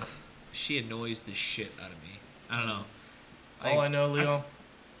 ugh. She annoys the shit out of me. I don't know. All I know, Leo. f-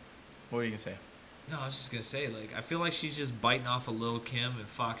 What are you gonna say? No, I was just gonna say, like, I feel like she's just biting off of Lil Kim and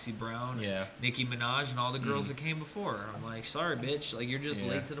Foxy Brown and Yeah. Nicki Minaj and all the girls that came before her. I'm like, sorry, bitch. Like, you're just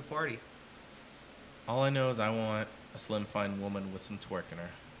Yeah. late to the party. All I know is I want a slim fine woman with some twerk in her.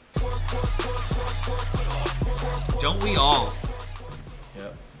 Don't we all?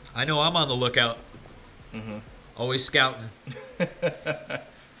 Yep. I know I'm on the lookout. Mm-hmm. Always scouting.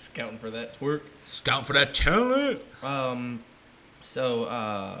 Scouting for that twerk. Scouting for that talent. So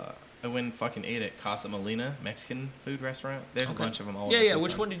I went and fucking ate at Casa Molina Mexican food restaurant. There's a bunch of them all. Yeah, over yeah. Which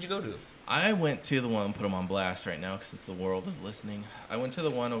Tucson. one did you go to? I went to the one, put them on blast right now since the world is listening. I went to the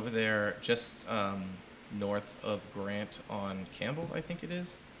one over there just north of Grant on Campbell, I think it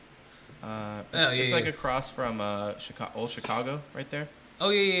is. It's like across from Old Chicago, right there.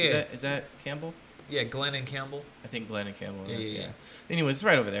 Oh, yeah, yeah. Is that Campbell? Yeah, Glenn and Campbell. I think Glenn and Campbell. Yeah, is, yeah. Anyways, it's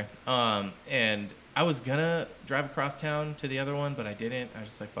right over there. And I was gonna drive across town to the other one, but I didn't. I was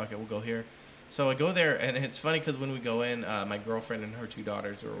just like, fuck it, we'll go here. So I go there, and it's funny because when we go in, my girlfriend and her 2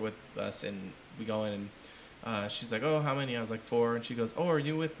 daughters were with us, and we go in, and she's like, oh, how many? I was like, 4. And she goes, oh, are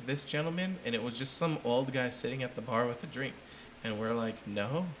you with this gentleman? And it was just some old guy sitting at the bar with a drink. And we're like,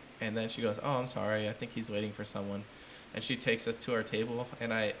 no. And then she goes, oh, I'm sorry. I think he's waiting for someone. And she takes us to our table,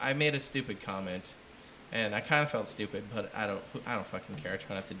 and I made a stupid comment. And I kind of felt stupid, but I don't fucking care. I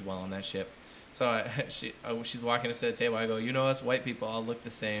try not to dwell on that shit. So she's walking us to the table. I go, you know, us white people all look the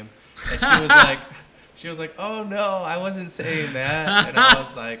same. And she was like, oh no, I wasn't saying that. And I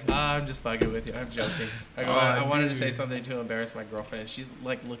was like, oh, I'm just fucking with you. I'm joking. I go, I wanted to say something to embarrass my girlfriend. And she's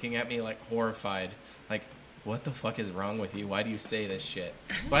like looking at me like horrified, like, what the fuck is wrong with you? Why do you say this shit?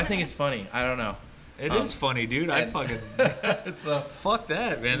 But I think it's funny. I don't know. It is funny, dude. I fucking It's fuck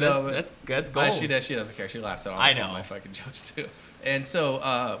that, man. No, That's gold. she doesn't care. She laughs at all I know. my fucking jokes too. And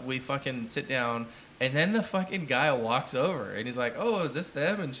so we fucking sit down, and then the fucking guy walks over, and he's like, "Oh, is this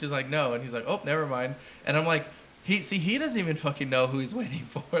them?" And she's like, "No." And he's like, "Oh, never mind." And I'm like, he doesn't even fucking know who he's waiting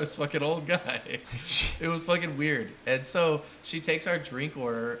for. This fucking old guy. It was fucking weird. And so she takes our drink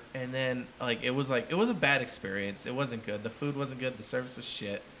order, and then it was a bad experience. It wasn't good. The food wasn't good. The service was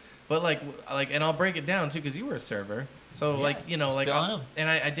shit. But and I'll break it down too, because you were a server. So still am. And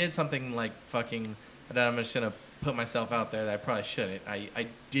I did something like fucking that I'm just gonna put myself out there that I probably shouldn't. I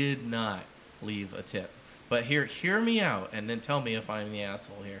did not leave a tip. But hear me out, and then tell me if I'm the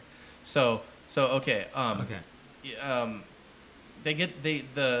asshole here. So okay. Okay.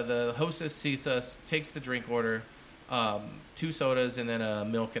 The hostess seats us, takes the drink order, 2 sodas and then a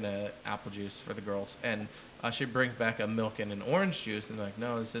milk and a apple juice for the girls, and she brings back a milk and an orange juice, and like,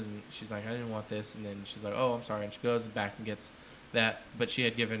 no, this isn't. She's like, I didn't want this, and then she's like, oh, I'm sorry, and she goes back and gets that, but she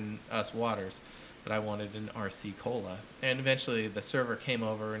had given us waters, but I wanted an RC cola, and eventually the server came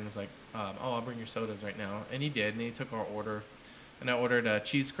over and was like, oh, I'll bring your sodas right now, and he did, and he took our order, and I ordered a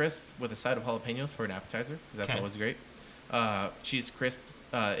cheese crisp with a side of jalapenos for an appetizer, because that's always great. Cheese crisps,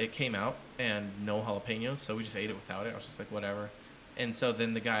 it came out, and no jalapenos, so we just ate it without it. I was just like, whatever. And so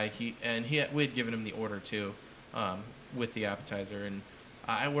then the guy, we had given him the order too, with the appetizer, and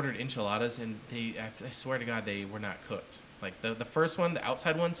I ordered enchiladas, and I swear to God, they were not cooked. Like the first one, the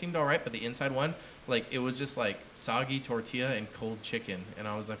outside one seemed all right, but the inside one, it was just like soggy tortilla and cold chicken, and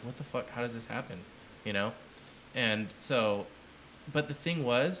I was like, what the fuck? How does this happen? You know? And so, but the thing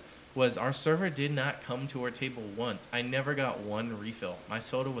was our server did not come to our table once. I never got one refill. My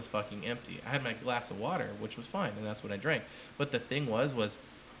soda was fucking empty. I had my glass of water, which was fine, and that's what I drank. But the thing was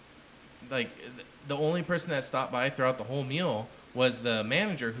the only person that stopped by throughout the whole meal was the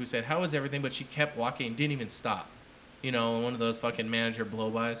manager, who said, how is everything? But she kept walking and didn't even stop. You know, one of those fucking manager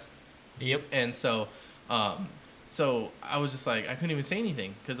blow-bys. Yep. And so I was just like, I couldn't even say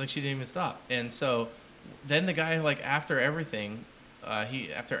anything because she didn't even stop. And so then the guy, after everything,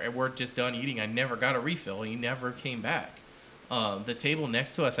 after we're just done eating, I never got a refill. He never came back. The table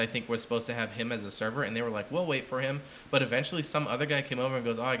next to us, I think, was supposed to have him as a server, and they were like, we'll wait for him. But eventually some other guy came over and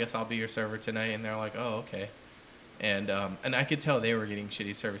goes, oh, I guess I'll be your server tonight. And they're like, oh, okay. And I could tell they were getting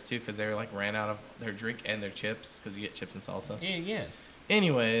shitty service too, because they were ran out of their drink and their chips, because you get chips and salsa. Yeah.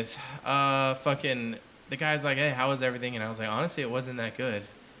 Anyways, fucking the guy's like, hey, how was everything? And I was like, honestly, it wasn't that good.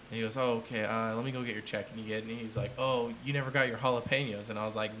 And he goes, oh, okay, let me go get your check. And he's like, oh, you never got your jalapenos. And I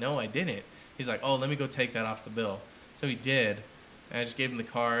was like, no, I didn't. He's like, oh, let me go take that off the bill. So he did. And I just gave him the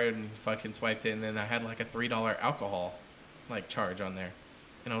card, and he fucking swiped it. And then I had like a $3 alcohol like charge on there.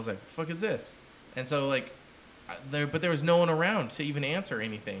 And I was like, what the fuck is this? And so like, but there was no one around to even answer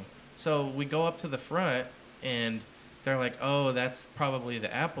anything. So we go up to the front, and they're like, oh, that's probably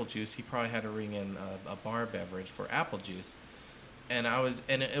the apple juice. He probably had to ring in a bar beverage for apple juice. And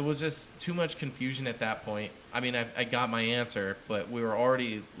it was just too much confusion at that point. I mean, I got my answer, but we were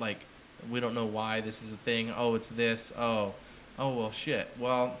already like, we don't know why this is a thing. Oh, it's this. Oh, well, shit.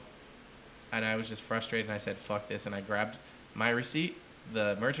 Well, and I was just frustrated, and I said, fuck this. And I grabbed my receipt,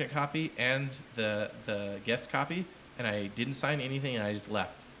 the merchant copy, and the guest copy, and I didn't sign anything, and I just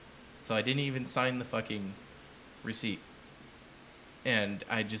left. So I didn't even sign the fucking receipt. And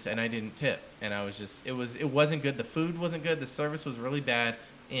I didn't tip, and I was just, it wasn't good. The food wasn't good. The service was really bad.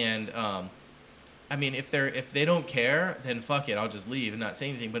 And I mean, if they don't care, then fuck it, I'll just leave and not say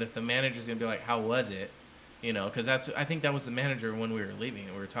anything. But if the manager's gonna be like, how was it, you know, because I think that was the manager when we were leaving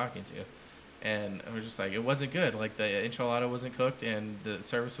and we were talking to, and I was just like, it wasn't good. Like the enchilada wasn't cooked, and the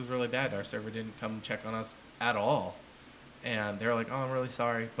service was really bad. Our server didn't come check on us at all, and they were like, oh, I'm really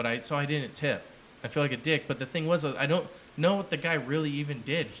sorry, but I didn't tip. I feel like a dick. But the thing was, I don't know what the guy really even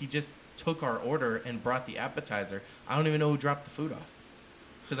did. He just took our order and brought the appetizer. I don't even know who dropped the food off,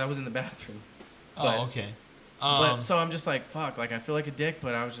 because I was in the bathroom. Oh, okay. But so I'm just like, fuck. Like I feel like a dick,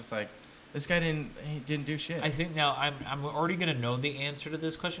 but I was just like, this guy didn't do shit. I think now I'm already gonna know the answer to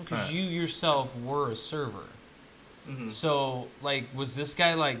this question because you yourself were a server. Mm-hmm. So like, was this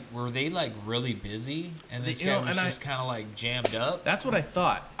guy like, were they like really busy, and this guy was just kind of like jammed up? That's what I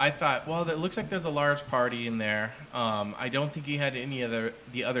thought. I thought, well, it looks like there's a large party in there. I don't think he had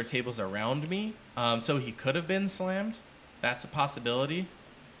the other tables around me. So he could have been slammed. That's a possibility.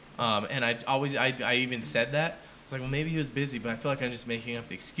 And I even said that. I was like, well, maybe he was busy, but I feel like I'm just making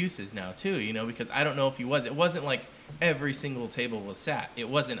up excuses now too, you know, because I don't know if he was. It wasn't like every single table was sat. It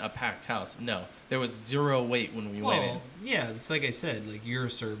wasn't a packed house. No, there was zero wait when we went in. Yeah, it's like I said, like you're a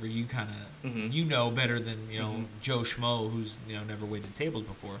server, you kind of you know better than Joe Schmo who's never waited tables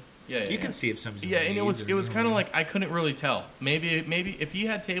before. Yeah, you can see if somebody's and it was kind of like I couldn't really tell. Maybe if he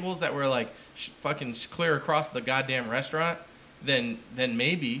had tables that were like fucking clear across the goddamn restaurant, then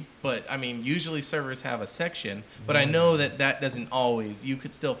maybe. But I mean, usually servers have a section, but I know that doesn't always. You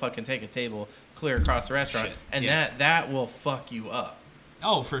could still fucking take a table clear across the restaurant, and that will fuck you up.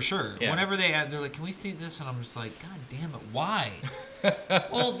 Oh, for sure. Yeah. Whenever they're like, can we see this? And I'm just like, God damn it, why?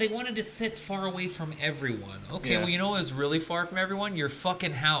 Well, they wanted to sit far away from everyone. Okay, well, you know what was really far from everyone? Your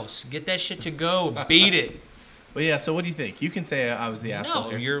fucking house. Get that shit to go. Beat it. But yeah, so what do you think? You can say I was the asshole. No,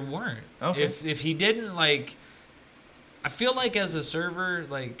 here. you weren't. Okay. If he didn't, like, I feel like as a server,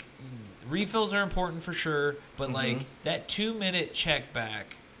 like, refills are important for sure, but like that 2-minute check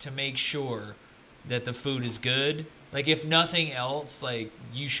back to make sure that the food is good. Like, if nothing else, like,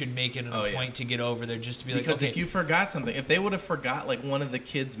 you should make it a point to get over there just to be like, because okay. if you forgot something, if they would have forgot, like, one of the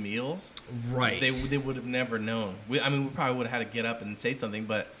kids' meals, right, they would have never known. We probably would have had to get up and say something,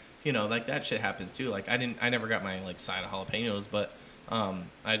 but, you know, like, that shit happens, too. Like, I never got my, like, side of jalapenos, but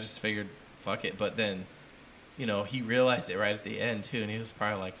I just figured, fuck it. But then, you know, he realized it right at the end, too, and he was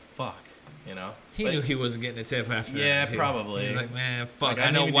probably like, fuck. You know, he knew he wasn't getting a tip after that. Yeah, probably. He was like, man, fuck. Like,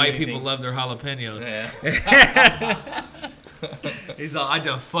 I know white people love their jalapenos. Yeah. He's all, I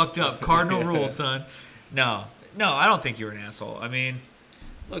done fucked up. Cardinal rule, son. No, I don't think you're an asshole. I mean,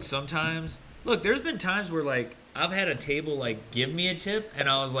 look, there's been times where, like, I've had a table, like, give me a tip, and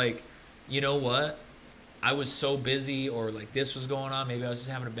I was like, you know what? I was so busy, or like this was going on. Maybe I was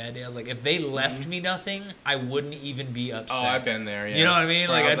just having a bad day. I was like, if they left me nothing, I wouldn't even be upset. Oh, I've been there. Yeah. You know what I mean?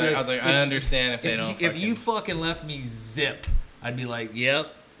 Like, I was like, I understand if they don't. If you fucking left me zip, I'd be like,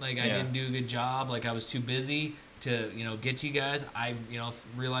 yep. Like I didn't do a good job. Like I was too busy to get to you guys. I've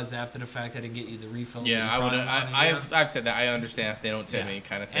realized after the fact I didn't get you the refills. Yeah, I've said that. I understand if they don't tip me,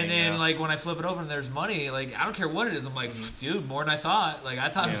 kind of thing. And then like when I flip it open, and there's money. Like I don't care what it is. I'm like, dude, more than I thought. Like I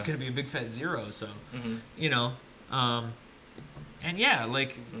thought it was gonna be a big fat zero. So and yeah,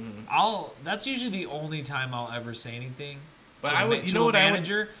 like that's usually the only time I'll ever say anything. But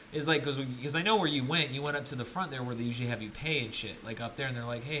manager is like, because I know where you went. You went up to the front there where they usually have you pay and shit. Like up there, and they're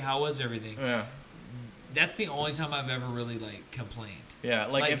like, hey, how was everything? Yeah. That's the only time I've ever really like complained. Yeah,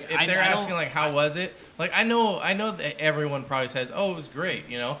 like if they're asking like how was it, like I know that everyone probably says, oh, it was great,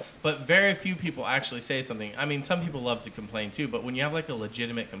 but very few people actually say something. I mean, some people love to complain too, but when you have like a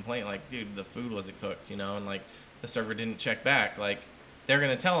legitimate complaint, like dude, the food wasn't cooked, and like the server didn't check back, like they're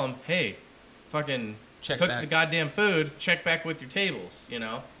gonna tell them, hey, fucking Check cook back. the goddamn food, check back with your tables, you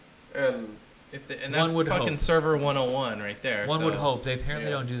know? And and One that's would fucking hope. server 101 right there. One so, would hope. They apparently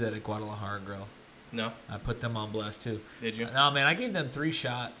yeah. don't do that at Guadalajara Grill. No? I put them on blast too. Did you? No, man, I gave them 3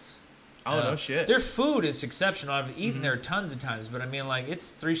 shots. Oh, no shit. Their food is exceptional. I've eaten there tons of times, but I mean, like,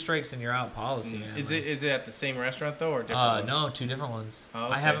 it's 3 strikes and you're out policy, man. Is Like, it at the same restaurant, though, or different? no, 2 different ones. Oh,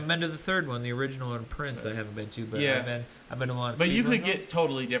 I okay. haven't been to the third one, the original in Prince. I haven't been to, but Yeah. I've been to one. But you Speedway could Grill. get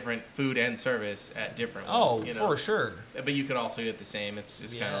totally different food and service at different Oh, ones. You know? for sure. But you could also get the same. It's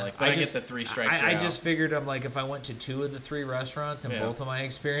just kind of Yeah. like, but I get the 3 strikes. I you're just out. figured I'm like, if I went to 2 of the 3 restaurants and Yeah. both of my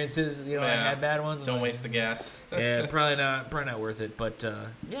experiences, you know, I Yeah. had bad ones. I'm Don't like, waste the gas. Yeah, probably not worth it. But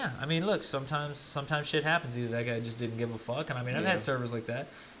yeah, I mean, look, sometimes shit happens. Either that guy just didn't give a fuck, and I mean, I've Yeah. had servers like that.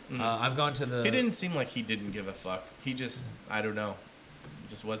 I've gone to the. It didn't seem like he didn't give a fuck. He just, I don't know,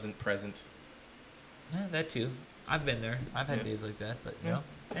 just wasn't present. Yeah, that too. I've been there. I've had Yeah. days like that, but you Yeah.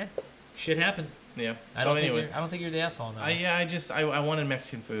 know, shit happens. Yeah. I So don't anyways, think you're the asshole now. I wanted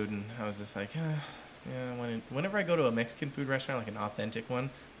Mexican food, and I was just like, whenever I go to a Mexican food restaurant, like an authentic one,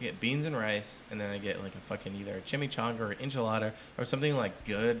 I get beans and rice, and then I get like a fucking either a chimichanga or enchilada or something like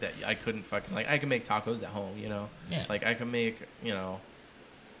good that I couldn't fucking, like, I can make tacos at home, you know? Yeah. Like I can make, you know,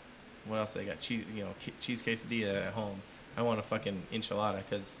 what else they got? Cheese, you know, cheese quesadilla at home. I want a fucking enchilada,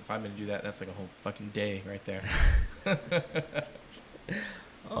 because if I'm gonna do that, that's like a whole fucking day right there.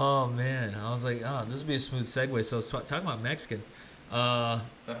 Oh man, I was like, oh, this would be a smooth segue. So talking about Mexicans,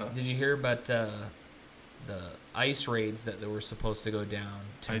 did you hear about the ice raids that were supposed to go down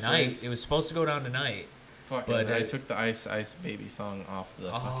Ice tonight? raids? It was supposed to go down tonight. Fucking, But, I took the Ice Ice Baby song off the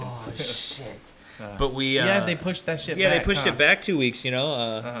Oh fucking. shit! But we yeah, they pushed that shit. yeah, back, they pushed huh? it back 2 weeks. You know,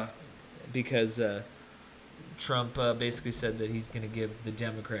 Uh-huh. because Trump basically said that he's going to give the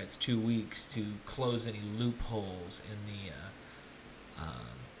Democrats 2 weeks to close any loopholes in the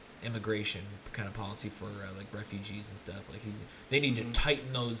immigration kind of policy for like refugees and stuff. Like they need to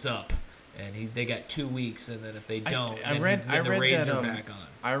tighten those up, and they got 2 weeks, and then if they don't, then the raids are back on.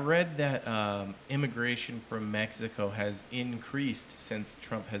 I read that immigration from Mexico has increased since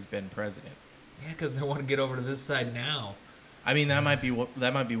Trump has been president. Yeah, because they want to get over to this side now. I mean, that might be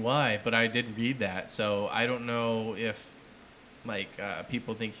why, but I did read that, so I don't know if like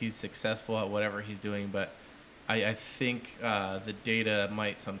people think he's successful at whatever he's doing, but I think the data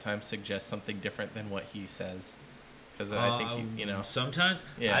might sometimes suggest something different than what he says, because I think he, you know, sometimes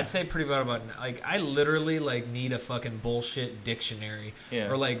Yeah. I'd say pretty bad about like I literally like need a fucking bullshit dictionary Yeah.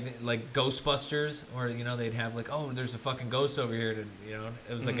 or like Ghostbusters, or you know they'd have like, oh, there's a fucking ghost over here to, you know,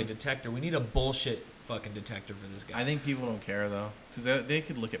 it was like a detector. We need a bullshit fucking detector for this guy. I think people don't care though, because they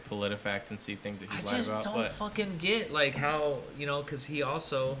could look at PolitiFact and see things that I he's lying just about. don't But fucking get like how, you know, because he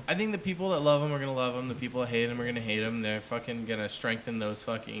also I think the people that love him are gonna love him. The people that hate him are gonna hate him. They're fucking gonna strengthen those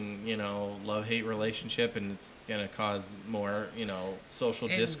fucking, you know, love-hate relationship, and it's gonna cause more, you know, social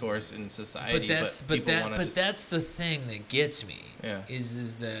And- discourse in society. but people wanna just, that's the thing that gets me. Yeah.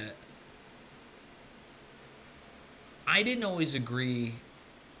 Is that I didn't always agree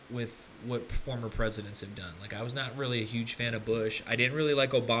with what former presidents have done. Like, I was not really a huge fan of Bush. I didn't really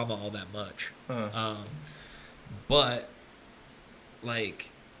like Obama all that much. But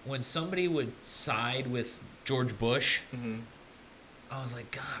like when somebody would side with George Bush, I was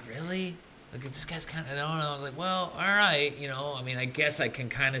like, God, really? Like, this guy's kind of, I don't know. I was like, well, all right, you know. I mean, I guess I can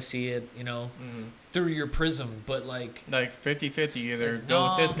kind of see it, you know, through your prism. But like 50-50, either go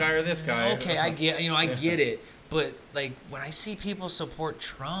with this guy or this guy. Okay, I get, you know, I get it. But like when I see people support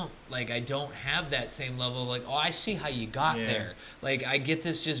Trump, like I don't have that same level of like, oh, I see how you got Yeah. there. Like I get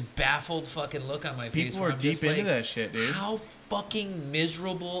this just baffled fucking look on my face. People where are I'm deep just into like, that shit, dude. How fucking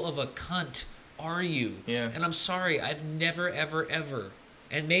miserable of a cunt are you? Yeah. And I'm sorry, I've never, ever, ever,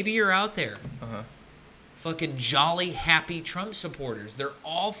 and maybe you're out there. Fucking jolly, happy Trump supporters. They're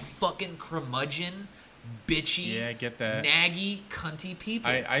all fucking curmudgeon, bitchy, Yeah, I get that. naggy, cunty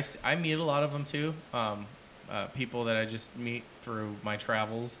people. I meet a lot of them too. People that I just meet through my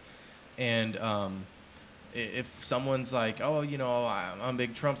travels, and if someone's like, oh, you know, I'm a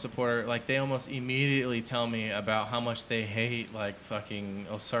big Trump supporter, like they almost immediately tell me about how much they hate like fucking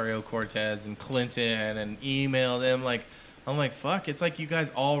Osario Cortez and Clinton, and email them. Like, I'm like, fuck, it's like you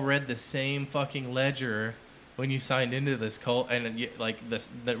guys all read the same fucking ledger when you signed into this cult, and like this,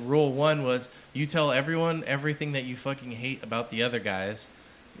 the rule one was you tell everyone everything that you fucking hate about the other guys,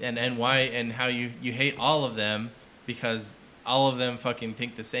 and why, and how you hate all of them because all of them fucking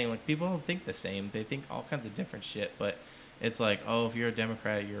think the same. Like, people don't think the same. They think all kinds of different shit. But it's like, oh, if you're a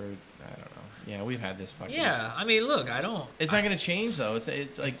Democrat, you're, I don't know. Yeah, we've had this fucking. Yeah, I mean, look, I don't. It's not gonna change though.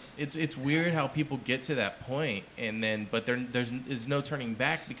 It's like it's weird how people get to that point and then but there's no turning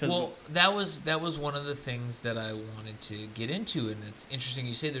back because. Well, that was one of the things that I wanted to get into, and it's interesting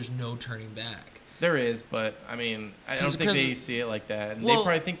you say there's no turning back. There is, but I mean, I don't think they see it like that. And Well, they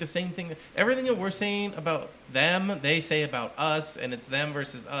probably think the same thing. Everything that we're saying about them, they say about us, and it's them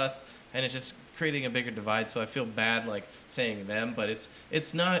versus us, and it's just creating a bigger divide. So I feel bad, like, saying them, but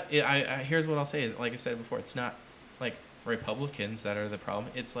it's not. Here's what I'll say. Like I said before, it's not like Republicans that are the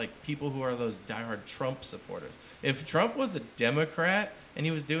problem. It's like people who are those diehard Trump supporters. If Trump was a Democrat and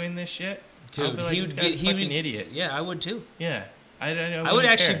he was doing this shit, Dude, I'd be like, this guy's a fucking idiot. Yeah, I would too. Yeah, I I would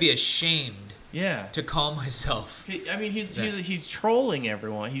actually be ashamed. Yeah. To calm myself. I mean, he's trolling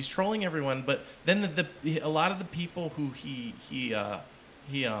everyone. He's trolling everyone, but then a lot of the people who he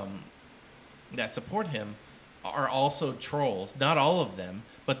that support him are also trolls. Not all of them,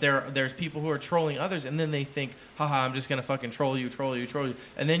 but there's people who are trolling others, and then they think, haha, I'm just gonna fucking troll you,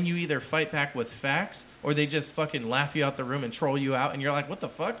 and then you either fight back with facts or they just fucking laugh you out the room and troll you out, and you're like, what the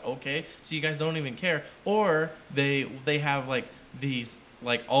fuck? Okay, so you guys don't even care, or they have like these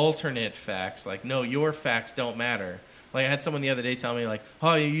like alternate facts, like, no, your facts don't matter. Like, I had someone the other day tell me, like,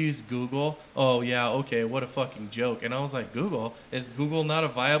 oh, you use Google? Oh, yeah, okay, what a fucking joke. And I was like, Google? Is Google not a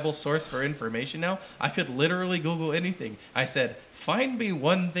viable source for information now? I could literally Google anything. I said, find me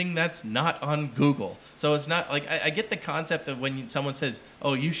one thing that's not on Google. So it's not, like, I get the concept of when someone says,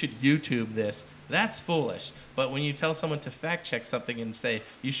 oh, you should YouTube this. That's foolish. But when you tell someone to fact check something and say,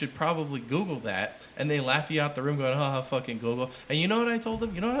 you should probably Google that, and they laugh you out the room going, haha, fucking Google. And you know what I told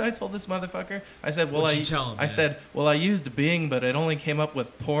them? You know what I told this motherfucker? I said, well, What'd you tell him, I said, well, I used Bing, but it only came up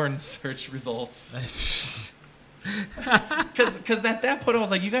with porn search results. Because at that point, I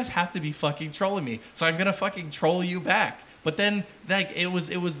was like, you guys have to be fucking trolling me. So I'm going to fucking troll you back. But then, like, it was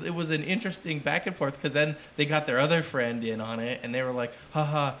an interesting back and forth because then they got their other friend in on it and they were like,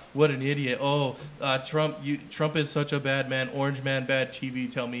 haha, what an idiot. Oh, Trump is such a bad man. Orange man, bad TV.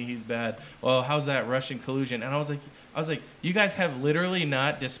 Tell me he's bad. Well, how's that Russian collusion? And I was like, you guys have literally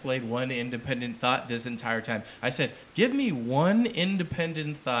not displayed one independent thought this entire time. I said, give me one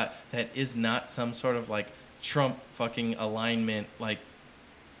independent thought that is not some sort of like Trump fucking alignment, like,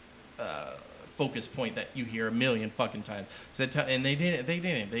 focus point that you hear a million fucking times. And they didn't.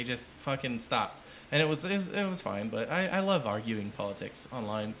 They just fucking stopped. And it was fine. But I love arguing politics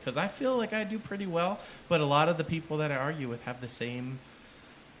online because I feel like I do pretty well. But a lot of the people that I argue with have the same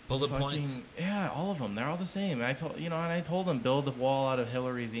bullet points. Yeah, all of them. They're all the same. I told them build the wall out of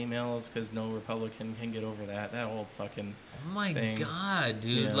Hillary's emails because no Republican can get over that. That old fucking. Oh my thing. God,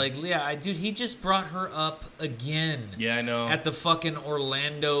 dude! Yeah. Like, yeah, dude, he just brought her up again. Yeah, I know. At the fucking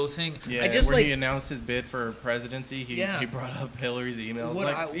Orlando thing. Yeah, I just, where he announced his bid for presidency, he brought up Hillary's emails.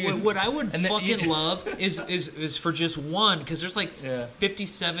 What I would fucking love is for just one, because there's like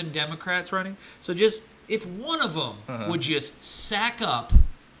 57 Democrats running. So just if one of them would just sack up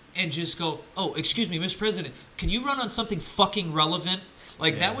and just go, oh, excuse me, Mr. President, can you run on something fucking relevant?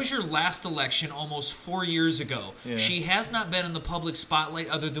 Like, that was your last election almost 4 years ago. Yeah. She has not been in the public spotlight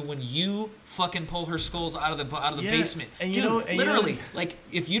other than when you fucking pull her skulls out of the basement. And dude, literally, like,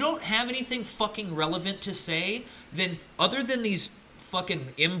 if you don't have anything fucking relevant to say, then other than these fucking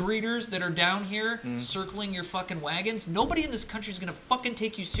inbreeders that are down here circling your fucking wagons, nobody in this country is going to fucking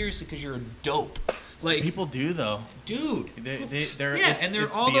take you seriously because you're a dope. Like, people do, though. Dude. They're and they're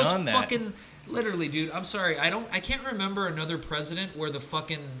all those fucking... That. Literally, dude, I'm sorry. I can't remember another president where the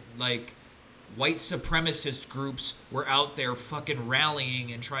fucking, like, white supremacist groups were out there fucking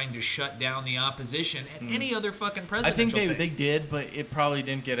rallying and trying to shut down the opposition at any other fucking presidential I think they did, but it probably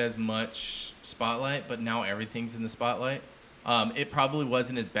didn't get as much spotlight, but now everything's in the spotlight. It probably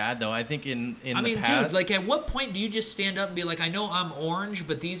wasn't as bad, though. I think in the past... dude, like, at what point do you just stand up and be like, I know I'm orange,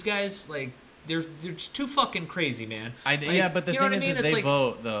 but these guys, like... They're just too fucking crazy, man. But the thing is they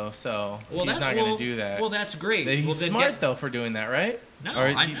vote, though, so he's not going to do that. Well, that's great. He's smart, though, for doing that, right? No, or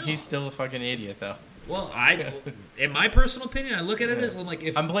I know. He's still a fucking idiot, though. Well, in my personal opinion, I look at it as I'm like,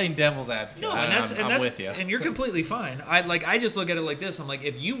 if I'm playing devil's advocate. No, I'm with you, and you're completely fine. I just look at it like this. I'm like,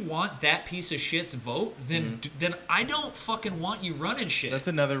 if you want that piece of shit's vote, then I don't fucking want you running shit. That's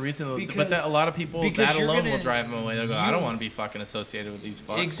another reason. But a lot of people that alone will drive them away. They'll go, I don't want to be fucking associated with these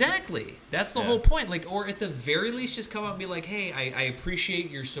fucks. Exactly. That's the whole point. Like, or at the very least, just come out and be like, hey, I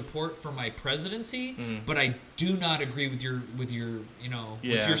appreciate your support for my presidency, but I do not agree with your with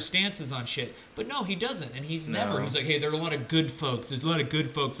your stances on shit. But no, he doesn't, and he's never. He's like, hey, there are a lot of good folks. There's a lot of good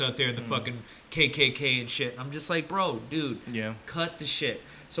folks out there in the fucking KKK and shit. I'm just like, bro, dude, cut the shit.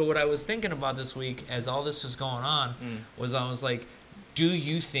 So what I was thinking about this week, as all this was going on, was I was like, Do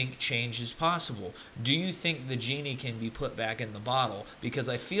you think change is possible? Do you think the genie can be put back in the bottle? Because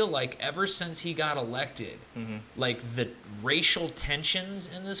I feel like ever since he got elected, like the racial tensions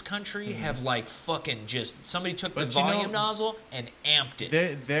in this country have like fucking just somebody took the volume nozzle and amped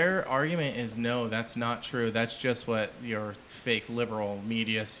it. Their argument is no, that's not true. That's just what your fake liberal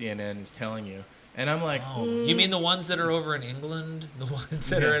media, CNN, is telling you. And I'm like, You mean the ones that are over in England? The ones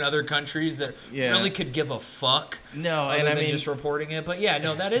that are in other countries that really could give a fuck? No, other and I than mean, just reporting it. But yeah,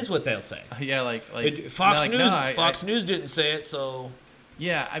 no, that is what they'll say. Yeah, like Fox like, News. no, Fox News didn't say it, so.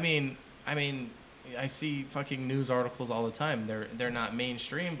 Yeah, I mean, I see fucking news articles all the time. They're not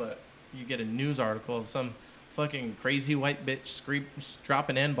mainstream, but you get a news article of some fucking crazy white bitch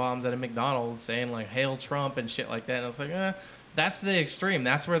dropping N-bombs at a McDonald's saying like "Hail Trump" and shit like that, and it's like, that's the extreme.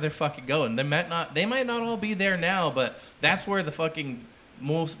 That's where they're fucking going. They might not all be there now, but that's where the fucking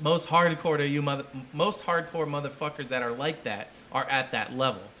most hardcore motherfuckers that are like that are at that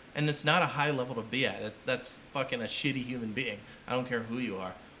level. And it's not a high level to be at. That's fucking a shitty human being. I don't care who you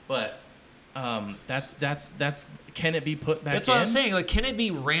are. But that's can it be put back in? That's what I'm saying. Like, can it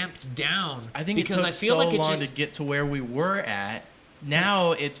be ramped down? I think because it took I feel so like long to get to where we were at.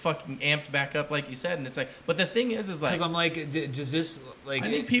 Now it's fucking amped back up, like you said, and it's like. But the thing is like. Because I'm like, does this like?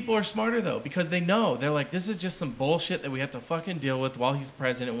 I think people are smarter though, because they know they're like, this is just some bullshit that we have to fucking deal with while he's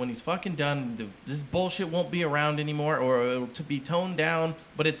president. When he's fucking done, this bullshit won't be around anymore, or it'll to be toned down.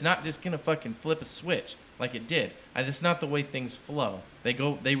 But it's not just gonna fucking flip a switch like it did. And it's not the way things flow.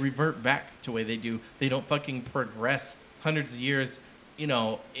 They revert back to the way they do. They don't fucking progress hundreds of years. In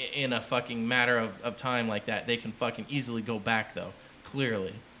a fucking matter of time like that. They can fucking easily go back, though,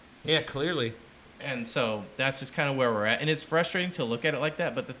 clearly. Yeah, clearly. And so that's just kind of where we're at. And it's frustrating to look at it like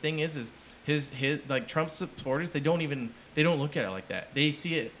that. But the thing is his like Trump's supporters, they don't look at it like that. They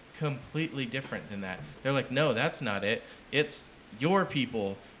see it completely different than that. They're like, no, that's not it. It's your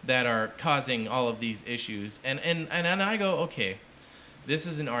people that are causing all of these issues. And I go, okay. This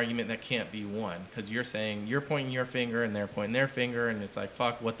is an argument that can't be won, because you're pointing your finger and they're pointing their finger, and it's like,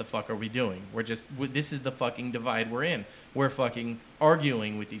 fuck, what the fuck are we doing? This is the fucking divide we're in. We're fucking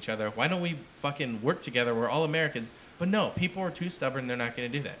arguing with each other. Why don't we fucking work together? We're all Americans. But no, people are too stubborn. They're not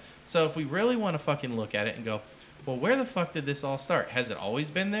going to do that. So if we really want to fucking look at it and go, well, where the fuck did this all start? Has it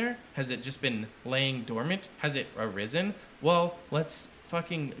always been there? Has it just been laying dormant? Has it arisen? Well, let's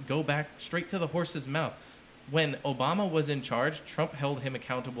fucking go back straight to the horse's mouth. When Obama was in charge, Trump held him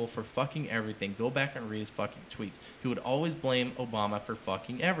accountable for fucking everything. Go back and read his fucking tweets. He would always blame Obama for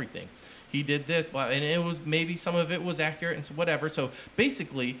fucking everything. He did this, and it was maybe some of it was accurate and so whatever. So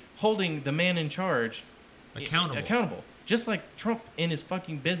basically, holding the man in charge accountable, just like Trump in his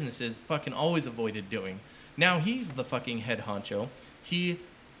fucking businesses fucking always avoided doing. Now he's the fucking head honcho.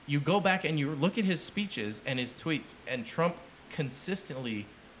 You go back and you look at his speeches and his tweets, and Trump consistently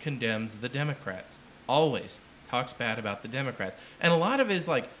condemns the Democrats. Always talks bad about the Democrats. And a lot of it is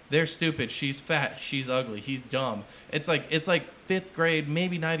like, they're stupid, she's fat, she's ugly, he's dumb. It's like 5th grade,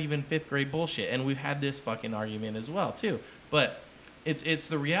 maybe not even 5th grade bullshit. And we've had this fucking argument as well too. But it's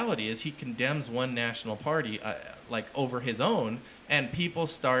the reality is he condemns one national party like over his own, and people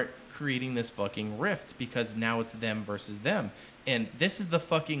start creating this fucking rift because now it's them versus them. And this is the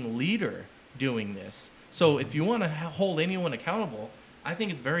fucking leader doing this. So if you want to hold anyone accountable, I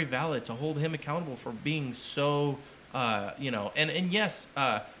think it's very valid to hold him accountable for being so, and yes,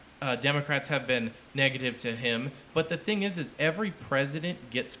 Democrats have been negative to him. But the thing is every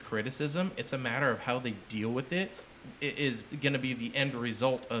president gets criticism. It's a matter of how they deal with it. It is going to be the end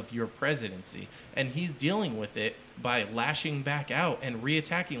result of your presidency. And he's dealing with it by lashing back out and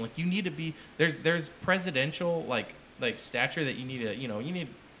reattacking. Like, you need to be, there's presidential, like stature that you need to, you need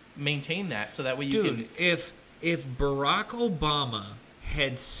to maintain that so that way you can. Dude, if Barack Obama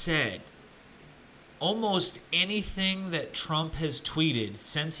had said almost anything that Trump has tweeted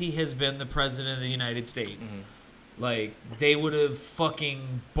since he has been the president of the United States, like, they would have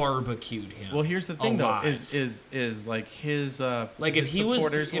fucking barbecued him. Well, here's the thing, alive. though, is like his like his if he was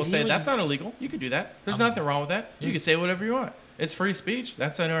supporters will say that's not illegal. You could do that. There's nothing wrong with that. You can say whatever you want. It's free speech.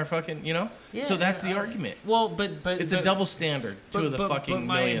 That's in our fucking, Yeah, so that's the argument. Well, but it's a double standard to the fucking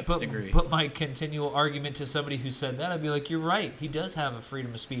millionth degree. But my continual argument to somebody who said that, I'd be like, you're right. He does have a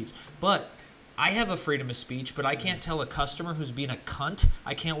freedom of speech. But I have a freedom of speech, but I can't tell a customer who's being a cunt.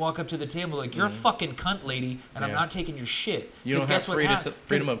 I can't walk up to the table like, you're a fucking cunt, lady, and I'm not taking your shit. You don't have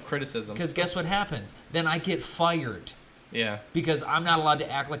freedom of criticism. Because guess what happens? Then I get fired. Yeah. Because I'm not allowed to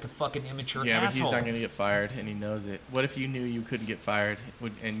act like a fucking immature asshole. Yeah, but he's not going to get fired, and he knows it. What if you knew you couldn't get fired,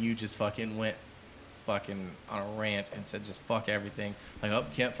 and you just fucking went fucking on a rant and said just fuck everything? Like, oh,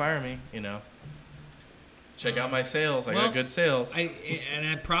 can't fire me, Check out my sales. I Well, got good sales.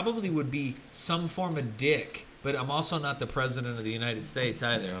 I probably would be some form of dick, but I'm also not the president of the United States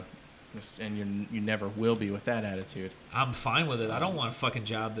either. Yeah. And you never will be with that attitude. I'm fine with it. I don't want a fucking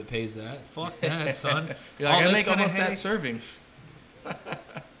job that pays that. Fuck that, son. You're like, All I this make kinda almost that headache. serving.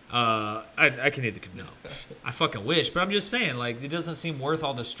 I can either no. I fucking wish, but I'm just saying, like, it doesn't seem worth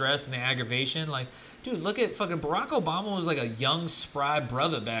all the stress and the aggravation. Like, dude, look at fucking Barack Obama was like a young, spry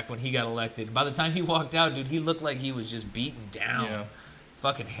brother back when he got elected. By the time he walked out, dude, he looked like he was just beaten down. Yeah.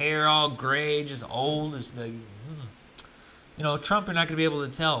 Fucking hair all gray, just old. Just like, you know, Trump, you're not gonna be able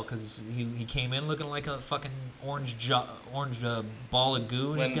to tell because he came in looking like a fucking orange ball of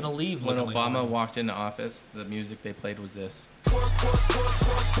goo, and he's gonna leave. When looking Obama like orange. walked into office, the music they played was this.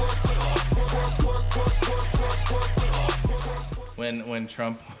 When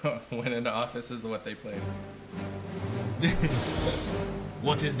Trump went into office, is what they played.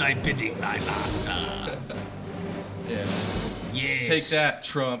 What is thy bidding, my master? Yeah. Yes. Take that,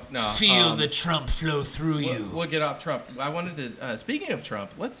 Trump. No. Feel the Trump flow through you. We'll get off Trump. I wanted to. Speaking of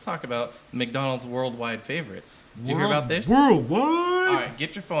Trump, let's talk about McDonald's worldwide favorites. Did you hear about this? Worldwide. All right,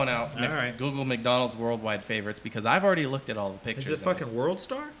 get your phone out. All right. Google McDonald's worldwide favorites because I've already looked at all the pictures. Is it of this. fucking World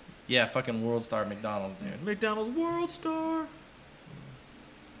Star? Yeah, fucking World Star McDonald's, dude. McDonald's World Star.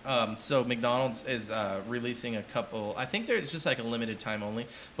 So McDonald's is releasing a couple. I think there's just like a limited time only,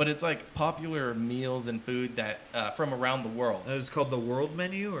 but it's like popular meals and food that from around the world. That is called the World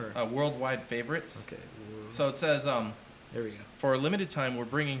Menu, or Worldwide favorites. okay. So it says There we go. for a limited time, we're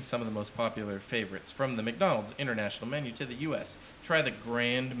bringing some of the most popular favorites from the McDonald's international menu to the U.S. Try the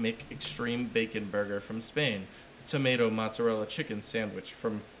Grand McExtreme Bacon Burger from Spain, the Tomato Mozzarella Chicken Sandwich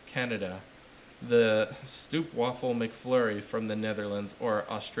from Canada, the Stoop Waffle McFlurry from the Netherlands, or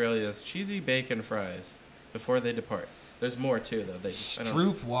Australia's Cheesy Bacon Fries before they depart. There's more too, though.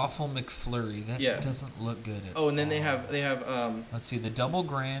 Stroop Waffle McFlurry. That Yeah. doesn't look good at Oh, and then they all. have Let's see, the Double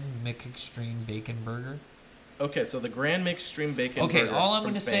Grand McExtreme Bacon Burger. okay, so the Grand McExtreme Bacon Okay, Burger all I'm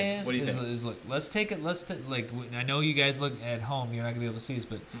from going to Spain. say What do you think? is look, let's take it, like, I know you guys look at home, you're not going to be able to see this,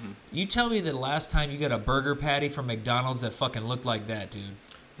 but Mm-hmm. you tell me the last time you got a burger patty from McDonald's that fucking looked like that, dude.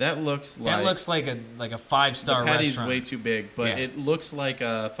 That looks like That looks like a the five-star patty's restaurant. way too big, but Yeah. it looks like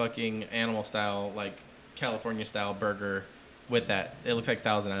a fucking animal style, like California style burger with that. It looks like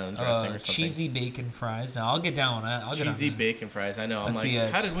Thousand Island dressing or something. cheesy bacon fries. Now, I'll get down on that. I'll get on Cheesy that. bacon fries. I know. I'm Let's like, see,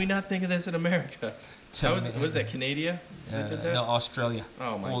 how did we not think of this in America? Was that Canada that did that? No, Australia.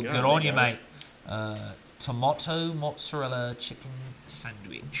 Oh, my well, God, good they on you, got mate. Tomato mozzarella chicken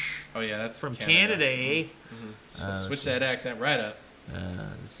sandwich Oh yeah, that's from Canada, eh? Switch that accent right up.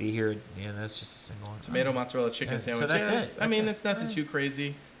 Let's see here. Yeah, that's just a single one. Tomato mozzarella chicken Yeah, so sandwich. that's Yeah, it. I mean, That's it's nothing it. too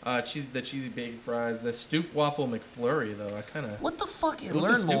crazy. The cheesy bacon fries, the Stoop Waffle McFlurry though. I kind of What the fuck? What's a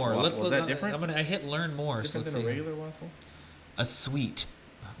Learn Stoop more. waffle? Let's Is look. that different? I hit learn more. different so than a let's see. regular waffle. A sweet.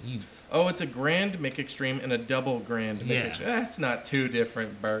 You Oh, it's a Grand McExtreme and a double Grand Yeah. McExtreme. That's not two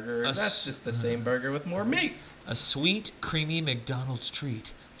different burgers. That's just the same burger with more meat. A sweet, creamy McDonald's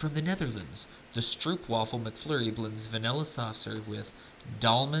treat from the Netherlands. The Stroop Waffle McFlurry blends vanilla soft serve with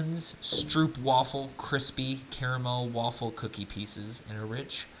Dahlman's Stroop Waffle crispy caramel waffle cookie pieces and a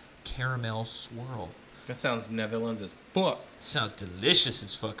rich caramel swirl. That sounds Netherlands as fuck. Sounds delicious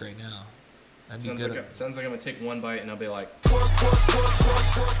as fuck right now. That'd be good. Sounds like I'm gonna take one bite and I'll be like,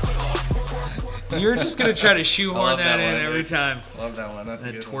 You're just gonna try to shoehorn love that, that in one, every dude. time. love that one. That's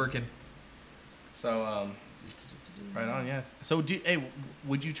a That good one. twerking. So, right on, yeah. So,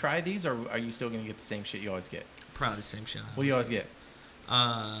 would you try these, or are you still gonna get the same shit you always get? Probably the same shit. What do you always get?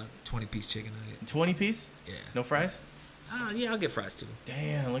 20-piece chicken nugget. 20 piece? Yeah. No fries? Yeah, I'll get fries too.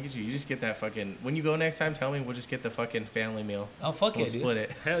 Damn, look at you. You just get that fucking. When you go next time, tell me we'll just get the fucking family meal. Oh fuck We'll yeah, dude. split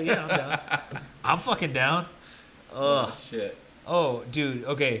it. Hell yeah, I'm down. I'm fucking down. Ugh. Shit. Oh, dude.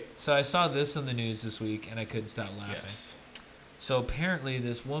 Okay, so I saw this in the news this week, and I couldn't stop laughing. Yes. So apparently,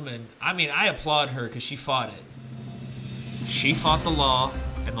 this woman. I mean, I applaud her because she fought it. She fought the law,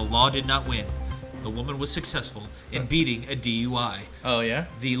 and the law did not win. The woman was successful in beating a DUI. Oh yeah.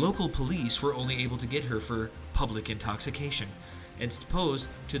 The local police were only able to get her for public intoxication. And opposed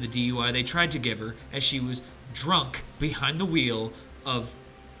to the DUI they tried to give her as she was drunk behind the wheel of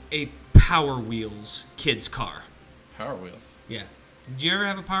a Power Wheels kid's car. Power wheels. Yeah. Did you ever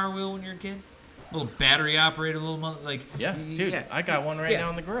have a Power Wheel when you were a kid? Little battery operated, like Yeah, dude. yeah. I got one right Yeah. now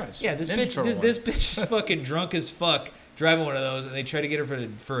in the garage. Yeah, this Ninja bitch, Turtle this one. bitch is fucking drunk as fuck driving one of those, and they try to get her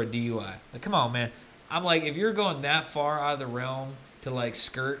for a DUI. Like, come on, man. I'm like, if you're going that far out of the realm to like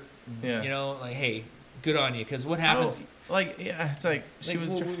skirt, Yeah. you know, like, hey, good on you. Because what happens? It's like she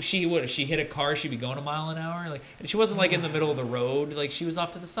was. If she hit a car, she'd be going a mile an hour. Like, and she wasn't like in the middle of the road. Like, she was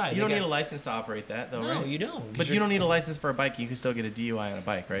off to the side. You don't need a license to operate that, though, right? No, you don't. But you don't need a license for a bike. You can still get a DUI on a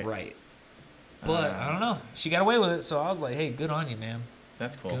bike, right? Right. But I don't know. She got away with it, so I was like, "Hey, good on you, man.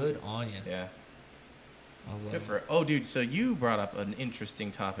 That's cool. Good on you." Yeah. I was like, Good for her. Oh, dude. So you brought up an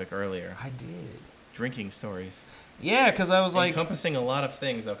interesting topic earlier. I did. Drinking stories. Yeah, because I was like, encompassing a lot of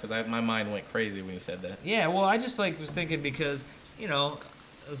things though, because my mind went crazy when you said that. yeah. Well, I just like was thinking because it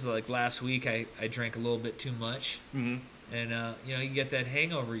was like last week I drank a little bit too much, Mm-hmm. and you get that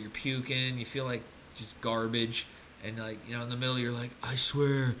hangover. You're puking. You feel like just garbage, and like in the middle you're like, I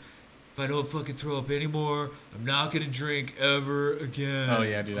swear, if I don't fucking throw up anymore, I'm not gonna drink ever again. Oh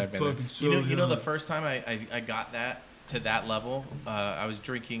yeah, dude, I've been there. So you know the first time I got that to that level, I was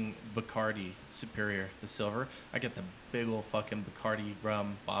drinking Bacardi Superior, the silver. I get the big old fucking Bacardi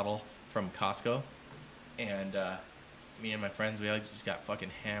rum bottle from Costco, and me and my friends, we all just got fucking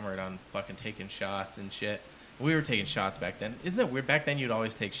hammered on fucking taking shots and shit. We were taking shots back then. Isn't it weird? Back then you'd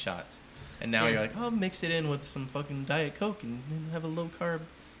always take shots, and now you're like, oh, mix it in with some fucking Diet Coke and then have a low carb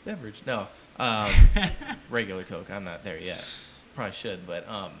beverage. No, regular Coke. I'm not there yet. Probably should, but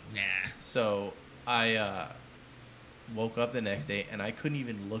Nah. So I woke up the next day and I couldn't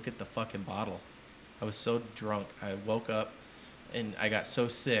even look at the fucking bottle. I was so drunk. I woke up and I got so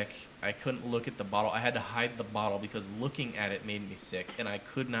sick I couldn't look at the bottle. I had to hide the bottle because looking at it made me sick, and I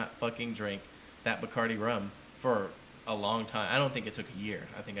could not fucking drink that Bacardi rum for a long time. I don't think it took a year.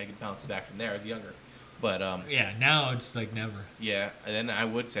 I think I could bounce back from there. I was younger. But Yeah, now it's like never. yeah, and then I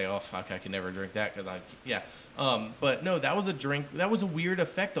would say, oh fuck, I could never drink that because but no, that was a drink. That was a weird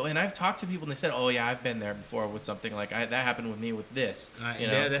effect though, and I've talked to people and they said, oh yeah, I've been there before with something like that happened with me with this.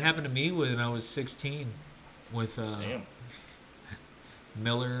 Yeah, that happened to me when I was 16 with Damn.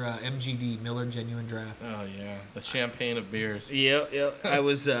 Miller MGD, Miller Genuine Draft. Oh yeah, the champagne of beers. Yep. I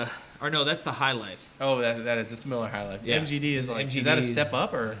was or no, that's the High Life. Oh, that is this Miller High Life. Yeah. MGD is like, MGD is that a step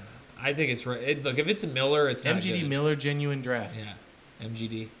up or I think it's right. Look, if it's a Miller, it's not MGD good. Miller Genuine Draft? Yeah,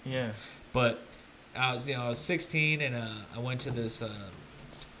 MGD. Yeah. But I was 16 and I went to this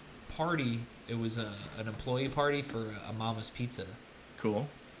party. It was an employee party for a Mama's Pizza, Cool.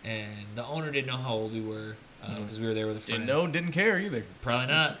 and the owner didn't know how old we were because we were there with a friend. Didn't know, didn't care either. Probably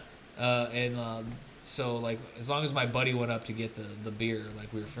not. So like as long as my buddy went up to get the beer,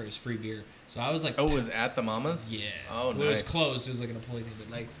 like we were for his free beer. So I was like, Oh, it was at the Mama's? yeah. Oh, Well, it was nice. closed. It was like an employee thing, but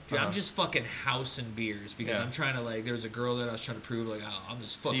like, dude, I'm just fucking housing beers because Yeah. I'm trying to like. There was a girl that I was trying to prove like, oh, I'm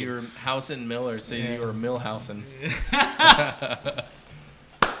just So fucking. you were Housen Miller, so Yeah. you were Millhausen.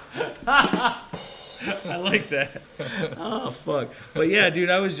 I like that. Oh fuck. But yeah, dude,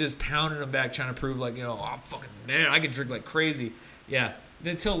 I was just pounding them back, trying to prove like, I'm fucking man, I can drink like crazy. Yeah.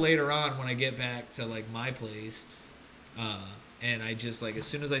 Until later on when I get back to like my place, and I just like as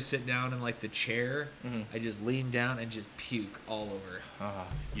soon as I sit down in like the chair, I just lean down and just puke all over, Ah,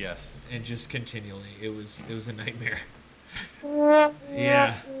 yes. and just continually. It was a nightmare.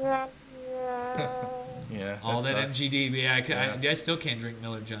 Yeah. Yeah. All that sucks. MGD, but yeah, Yeah. I still can't drink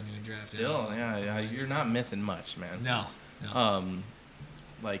Miller Genuine Draft. Still, yeah, you're not missing much, man. No.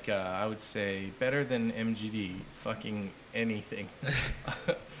 I would say better than MGD, fucking anything.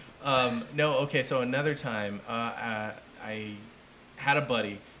 No, okay, so another time, I had a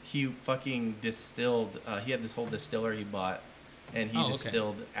buddy. He fucking distilled. He had this whole distiller he bought, and he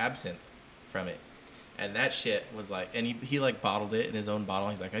distilled absinthe from it. And that shit was like, and he like bottled it in his own bottle.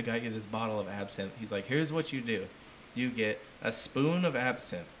 He's like, I got you this bottle of absinthe. He's like, here's what you do. You get a spoon of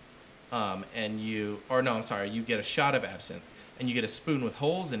absinthe, you get a shot of absinthe, and you get a spoon with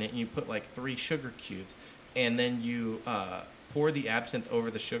holes in it, and you put like 3 sugar cubes, and then you pour the absinthe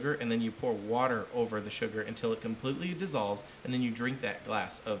over the sugar, and then you pour water over the sugar until it completely dissolves, and then you drink that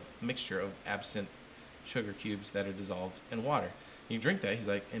glass of mixture of absinthe sugar cubes that are dissolved in water. You drink that, he's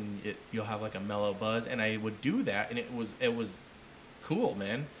like, and you'll have like a mellow buzz. And I would do that, and it was cool,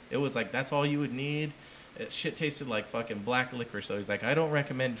 man. It was like, that's all you would need. Shit tasted like fucking black liquor. So he's like, I don't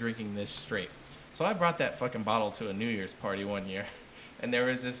recommend drinking this straight. So I brought that fucking bottle to a New Year's party one year, and there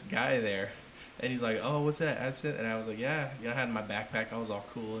was this guy there, and he's like, oh, what's that, absinthe? And I was like, yeah. I had in my backpack. I was all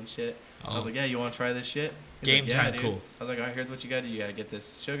cool and shit. I was like, yeah, you want to try this shit? He's Game like, yeah, time, dude. cool. I was like, all right, here's what you got to do. You got to get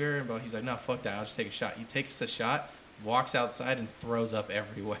this sugar. But he's like, no, fuck that. I'll just take a shot. He takes a shot, walks outside, and throws up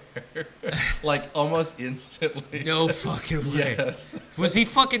everywhere. Like, almost instantly. No fucking way. Yes. Was he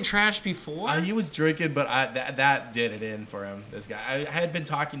fucking trash before? He was drinking, but that did it in for him, this guy. I had been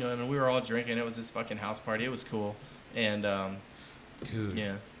talking to him, and we were all drinking. It was this fucking house party. It was cool. And, Dude.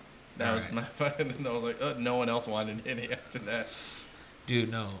 yeah. That was my fucking... And I was like, no one else wanted any after that.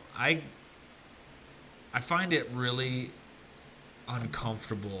 Dude, no. I find it really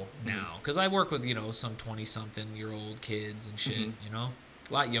uncomfortable now because I work with some 20-something-year-old kids and shit, a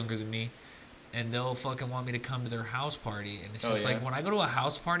lot younger than me, and they'll fucking want me to come to their house party, and it's just like when I go to a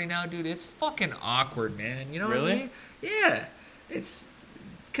house party now, dude, it's fucking awkward, man. You know what I mean? Yeah, it's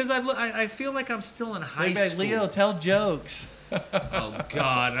because I feel like I'm still in high school. Leo, tell jokes. Oh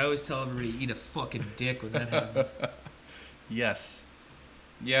God, I always tell everybody to eat a fucking dick when that happens. Yes.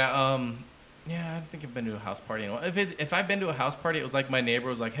 Yeah. Yeah, I think I've been to a house party. If I've been to a house party, it was like my neighbor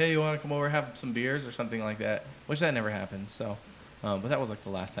was like, "Hey, you want to come over have some beers or something like that?" Which that never happened. So, but that was like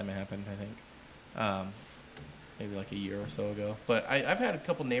the last time it happened, I think. Maybe like a year or so ago. But I've had a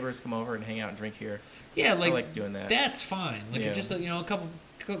couple neighbors come over and hang out and drink here. Yeah, I like doing that. That's fine. Like just a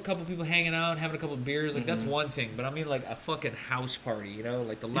couple people hanging out, having a couple of beers. Like that's one thing. But I mean like a fucking house party.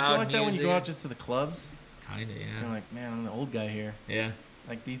 Like the loud music. You feel like that when you go out just to the clubs? Kinda, yeah. You're like, man, I'm the old guy here. Yeah.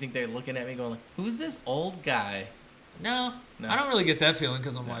 Like, do you think they're looking at me going, like, who's this old guy? No. I don't really get that feeling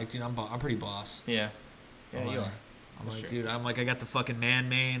because I'm like, dude, I'm pretty boss. Yeah. Yeah, you are. I'm like, dude, I got the fucking man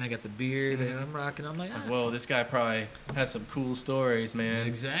mane, I got the beard, and I'm rocking. I'm like, whoa, this guy probably has some cool stories, man.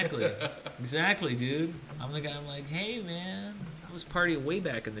 Exactly. Exactly, dude. I'm the guy, I'm like, hey, man, I was partying way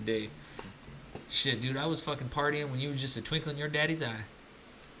back in the day. Shit, dude, I was fucking partying when you were just a twinkle in your daddy's eye.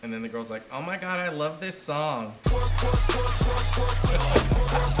 And then the girl's like, oh my God, I love this song.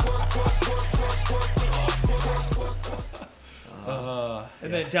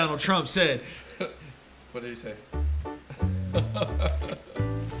 And then Donald Trump said, what did he say?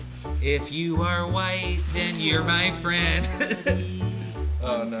 If you are white, then you're my friend.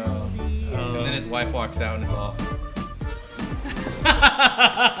 Oh no. And then his wife walks out and it's all.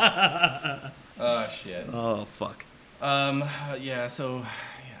 Oh shit. Oh fuck. Yeah, so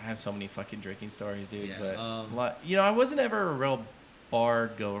I have so many fucking drinking stories, dude. Yeah, but I wasn't ever a real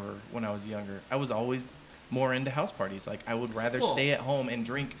bar goer when I was younger. I was always more into house parties. Like I would rather stay at home and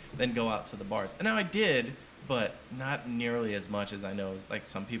drink than go out to the bars. And now I did, but not nearly as much as I know as like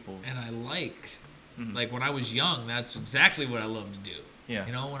some people. And I liked, like when I was young, that's exactly what I loved to do. Yeah.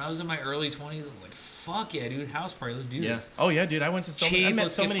 When I was in my early 20s, I was like, fuck yeah, dude, house party, let's do this. Oh yeah, dude, I went to I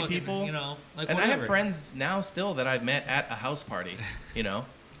met so many people. Like and whatever. I have friends now still that I've met at a house party,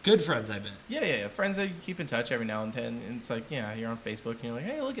 Good friends, I bet. Yeah. Friends that you keep in touch every now and then. And it's like, yeah, you're on Facebook and you're like,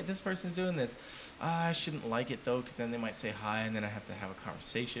 hey, look at this person's doing this. I shouldn't like it, though, because then they might say hi and then I have to have a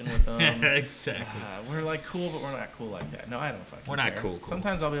conversation with them. Exactly. We're like cool, but we're not cool like that. No, I don't fucking care. We're not cool.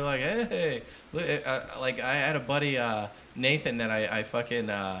 Sometimes I'll be like, hey. Like I had a buddy, Nathan, that I fucking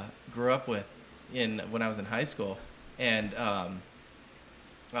grew up with when I was in high school. And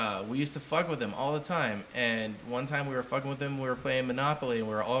we used to fuck with him all the time, and one time we were fucking with him, we were playing Monopoly, and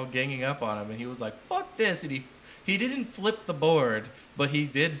we were all ganging up on him, and he was like, fuck this, and he didn't flip the board, but he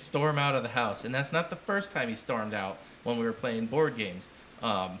did storm out of the house, and that's not the first time he stormed out when we were playing board games.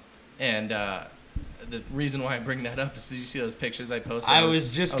 The reason why I bring that up is, did you see those pictures I posted? I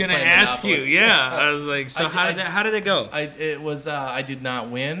was just going to ask you, yeah. I was like, so how did it go? I did not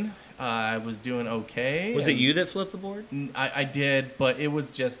win. I was doing okay. Was it you that flipped the board? I did, but it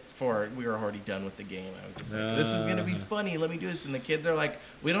was just we were already done with the game. I was just like, this is going to be funny. Let me do this. And the kids are like,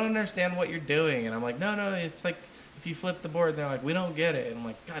 we don't understand what you're doing. And I'm like, no, it's like, if you flip the board, and they're like, we don't get it. And I'm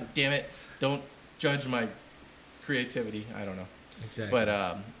like, God damn it. Don't judge my creativity. I don't know. Exactly. But,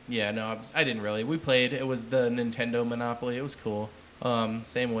 I didn't really. We played. It was the Nintendo Monopoly. It was cool.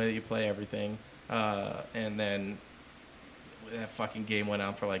 Same way that you play everything. And then that fucking game went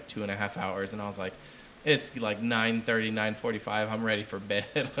on for like 2.5 hours, and I was like, it's like 9:30, 9:45. I'm ready for bed.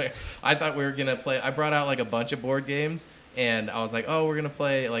 Like, I thought we were gonna play. I brought out like a bunch of board games, and I was like, oh, we're gonna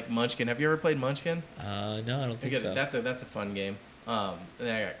play like Munchkin. Have you ever played Munchkin? No, I don't think so. That's a fun game. And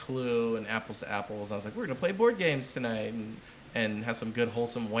then I got Clue and Apples to Apples. I was like, we're gonna play board games tonight and have some good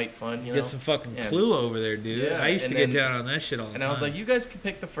wholesome white fun. You know? Get some fucking Clue over there, dude. Yeah, I used to get down on that shit all the time. And I was like, you guys can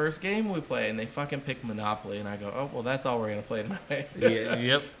pick the first game we play, and they fucking picked Monopoly, and I go, oh, well, that's all we're gonna play tonight. Yeah,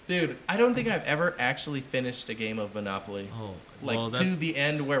 yep. Dude, I don't think I've ever actually finished a game of Monopoly. Oh, like to the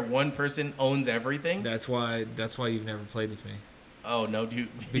end where one person owns everything. That's why you've never played with me. Oh, no, dude.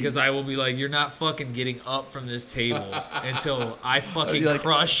 Because I will be like, you're not fucking getting up from this table until I fucking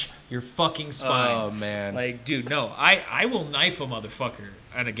crush your fucking spine. Oh, man. Like, dude, no. I will knife a motherfucker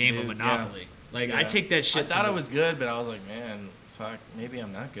at a game of Monopoly. Yeah. Like, I take that shit. I thought it was good, but I was like, man, fuck, maybe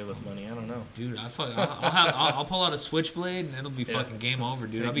I'm not good with money. I don't know. Dude, I'll pull out a switchblade, and it'll be fucking game over,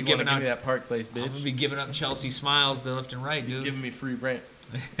 dude. I'll be giving out. Give me that Park Place, bitch. I'm going to be giving up Chelsea Smiles to left and right, dude. You're giving me free rent.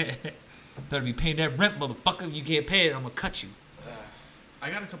 Better be paying that rent, motherfucker. If you can't pay it, I'm going to cut you. I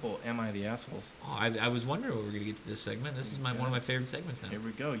got a couple Am I the Assholes? Oh, I was wondering when we were going to get to this segment. This is one of my favorite segments now. Here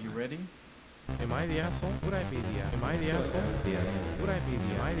we go. You ready? Am I the asshole? Would I be the asshole? Am I the asshole? Would I be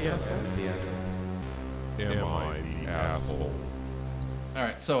the asshole? Am I the asshole? Am I the asshole? All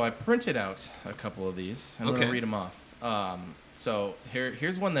right, so I printed out a couple of these. I'm going Okay. to read them off. So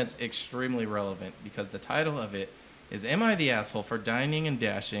here's one that's extremely relevant because the title of it is "Am I the asshole for dining and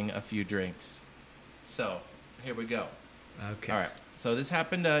dashing a few drinks?" So here we go. Okay. All right. So this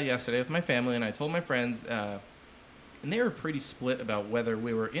happened yesterday with my family, and I told my friends, and they were pretty split about whether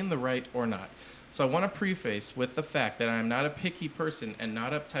we were in the right or not. So I want to preface with the fact that I am not a picky person and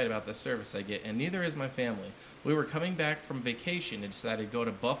not uptight about the service I get, and neither is my family. We were coming back from vacation and decided to go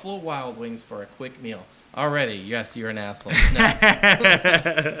to Buffalo Wild Wings for a quick meal. Already, yes, you're an asshole.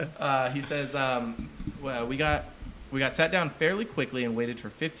 No. He says, well, we got sat down fairly quickly and waited for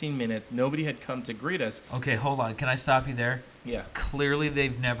 15 minutes. Nobody had come to greet us. Okay, hold on. Can I stop you there? Yeah. Clearly,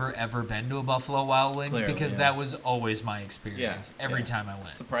 they've never ever been to a Buffalo Wild Wings Clearly, because yeah. that was always my experience every yeah. time I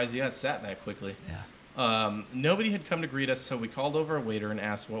went. Surprised you got sat that quickly. Yeah. Nobody had come to greet us, so we called over a waiter and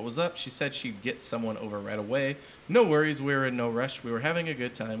asked what was up. She said she'd get someone over right away. No worries, we were in no rush. We were having a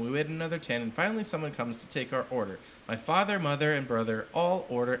good time. We waited another 10, and finally someone comes to take our order. My father, mother, and brother all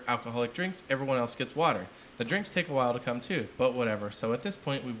order alcoholic drinks. Everyone else gets water. The drinks take a while to come too, but whatever. So at this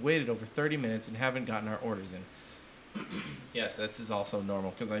point, we've waited over 30 minutes and haven't gotten our orders in. Yes, this is also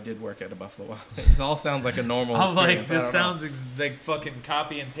normal because I did work at a Buffalo Wild Wings. This all sounds like a normal I'm like, experience. this I don't know. sounds like fucking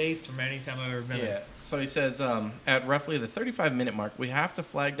copy and paste from any time I've ever been Yeah. there. So he says, at roughly the 35-minute mark, we have to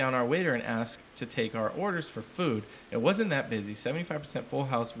flag down our waiter and ask to take our orders for food. It wasn't that busy. 75% full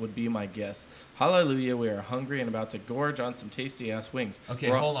house would be my guess. Hallelujah, we are hungry and about to gorge on some tasty-ass wings. Okay,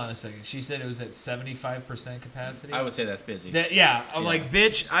 We're all- hold on a second. She said it was at 75% capacity? I would say that's busy. I'm Yeah. like,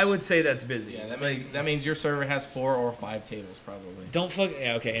 bitch, I would say that's busy. Yeah, that means your server has 4 or 5 tables probably. Don't fuck.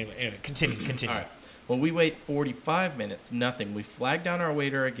 Yeah, okay, anyway, continue. All right. Well, we wait 45 minutes, nothing. We flag down our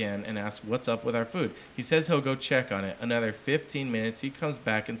waiter again and ask what's up with our food. He says he'll go check on it. Another 15 minutes, he comes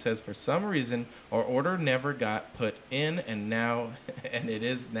back and says for some reason our order never got put in, and it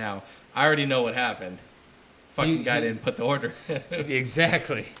is now. I already know what happened. Fucking guy didn't put the order.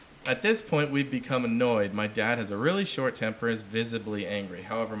 Exactly. At this point, we've become annoyed. My dad has a really short temper and is visibly angry.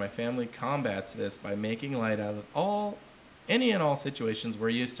 However, my family combats this by making light out of any and all situations. We're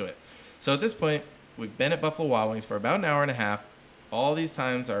used to it. So at this point, we've been at Buffalo Wild Wings for about an hour and a half. All these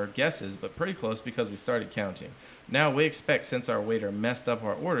times are guesses, but pretty close because we started counting. Now we expect, since our waiter messed up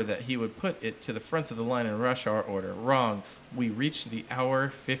our order, that he would put it to the front of the line and rush our order. Wrong. We reached the hour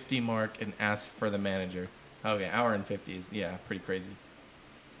 50 mark and asked for the manager. Okay, hour and 50 is, yeah, pretty crazy.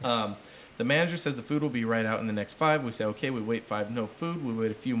 The manager says the food will be right out in the next 5. We say, okay, we wait 5, no food. We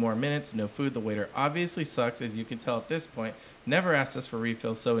wait a few more minutes, no food. The waiter obviously sucks, as you can tell at this point. Never asked us for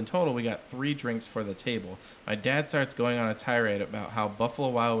refills, so in total we got 3 drinks for the table. My dad starts going on a tirade about how Buffalo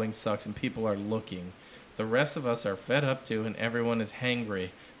Wild Wings sucks and people are looking. The rest of us are fed up too, and everyone is hangry.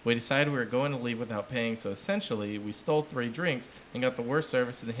 We decided we were going to leave without paying, so essentially we stole 3 drinks and got the worst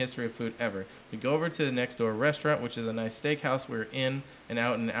service in the history of food ever. We go over to the next door restaurant, which is a nice steakhouse. We were in and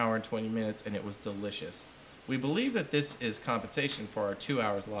out in an hour and 20 minutes, and it was delicious. We believe that this is compensation for our 2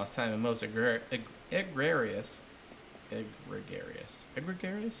 hours lost time and most egregious?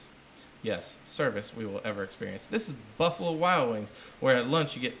 Yes, service we will ever experience. This is Buffalo Wild Wings, where at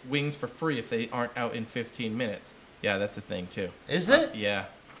lunch you get wings for free if they aren't out in 15 minutes. Yeah, that's a thing too. Is it? Yeah.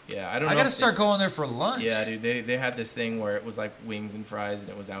 I don't know. I gotta if start it's- going there for lunch. Yeah, dude, they had this thing where it was like wings and fries, and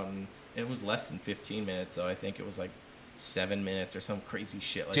it was out in, it was less than 15 minutes, though. I think it was like 7 minutes or some crazy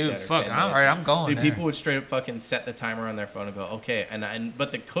shit like Dude, that. Or fuck, 10 all minutes. right, I'm going Dude, there. people would straight up fucking set the timer on their phone and go, okay,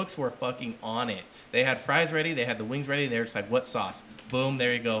 but the cooks were fucking on it. They had fries ready, they had the wings ready, they were just like, what sauce? Boom,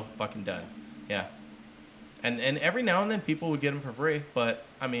 there you go, fucking done. Yeah. And every now and then people would get them for free, but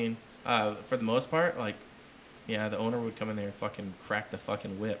I mean, for the most part, like, yeah, the owner would come in there and fucking crack the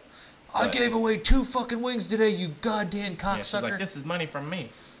fucking whip. I But- gave away 2 fucking wings today, you goddamn Yeah, she's cocksucker. like, this is money from me.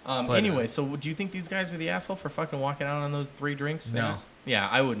 But, Anyway, so do you think these guys are the asshole for fucking walking out on those 3 drinks? No. Yeah,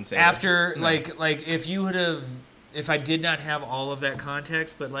 I wouldn't say After, that. No. like if you would have, if I did not have all of that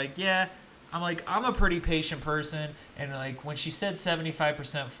context, but like, yeah, I'm a pretty patient person, and like when she said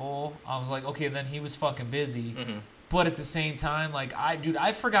 75% full, I was like, okay, then he was fucking busy. Mm-hmm. But at the same time, like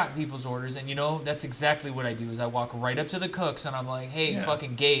I've forgotten people's orders, and you know that's exactly what I do is I walk right up to the cooks and I'm like, hey, Yeah.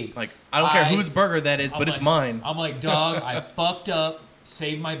 fucking Gabe, Like, I don't care whose burger that is, I'm but it's like- mine. I'm like, dog, I fucked up.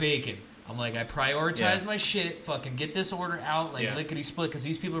 Save my bacon. I'm like, I prioritize Yeah. my shit. Fucking get this order out, like Yeah. lickety split, because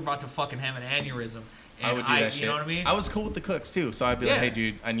these people are about to fucking have an aneurysm. And I would do that shit. You know what I mean? I was cool with the cooks, too, so I'd be Yeah. like, hey,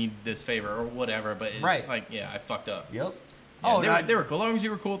 dude, I need this favor or whatever, but it's Right. like, yeah, I fucked up. Yep. Yeah, they were cool. As long as you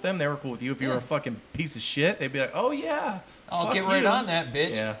were cool with them, they were cool with you. If you were Yeah. a fucking piece of shit, they'd be like, oh, yeah. I'll fuck get right you. on that,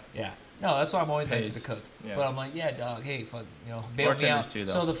 bitch. Yeah. Yeah. No, that's why I'm always nice to Pays. the cooks. Yeah. but I'm like, yeah, dog, hey, fuck, bail me Bartenders out. too,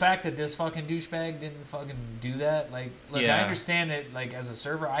 though. So the fact that this fucking douchebag didn't fucking do that, like, look, I Yeah. understand that, like, as a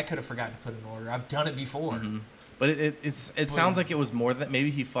server, I could have forgotten to put an order. I've done it before. Mm-hmm. But it sounds like it was more than maybe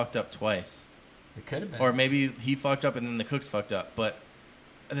he fucked up twice, It could have been. or maybe he fucked up and then the cooks fucked up. But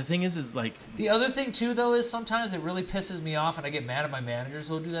the thing is like The other thing too, though, is sometimes it really pisses me off, and I get mad at my managers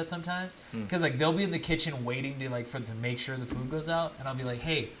who'll do that sometimes, because like they'll be in the kitchen waiting to make sure the food goes out, and I'll be like,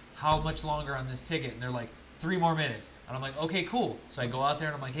 hey, how much longer on this ticket? And they're like, 3 more minutes, and I'm like, okay, cool. So I go out there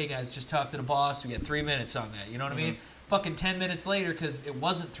and I'm like, hey guys, just talk to the boss. We got 3 minutes on that. You know what I mean? Fucking 10 minutes later, because it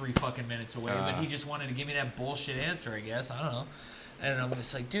wasn't 3 fucking minutes away, but he just wanted to give me that bullshit answer, I guess. I don't know. And I'm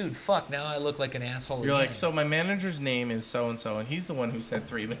just like, dude, fuck, now I look like an asshole you're again. like, so my manager's name is so and so, and he's the one who said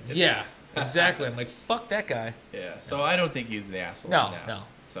 3 minutes. Yeah, exactly. I'm like, fuck that guy. Yeah. So I don't think he's the asshole. No, now. no.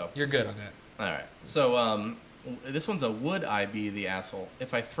 So You're good on that. all right. So this one's a would I be the asshole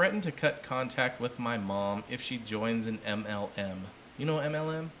if I threaten to cut contact with my mom if she joins an MLM? You know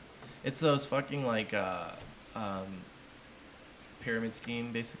MLM? It's those fucking like pyramid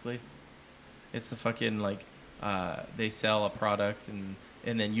scheme basically. It's the fucking like they sell a product and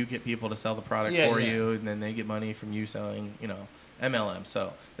then you get people to sell the product for you, and then they get money from you selling, MLM.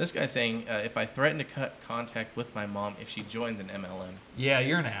 So this guy's saying if I threaten to cut contact with my mom if she joins an MLM. Yeah,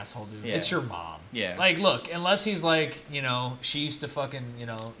 you're an asshole, dude. Yeah. It's your mom. Yeah. Like, look, unless he's like, she used to fucking,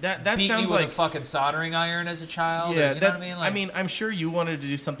 That beat me sounds with like a fucking soldering iron as a child. Yeah, or, you know what I mean? Like, I'm sure you wanted to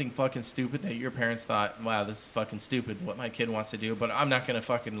do something fucking stupid that your parents thought, wow, this is fucking stupid what my kid wants to do, but I'm not gonna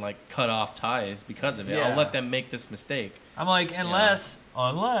fucking like cut off ties because of it. Yeah. I'll let them make this mistake. I'm like, unless,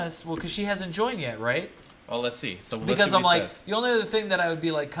 well, because she hasn't joined yet, right? Well, let's see. So let's Because see I'm what he like, says. the only other thing that I would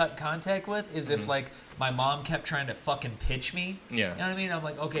be like cut contact with is if like my mom kept trying to fucking pitch me. Yeah. You know what I mean? I'm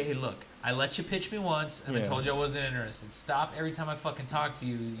like, okay, hey, look, I let you pitch me once and I Yeah. told you I wasn't interested. Stop every time I fucking talk to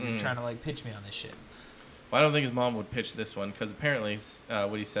you, you're trying to like pitch me on this shit. Well, I don't think his mom would pitch this one because apparently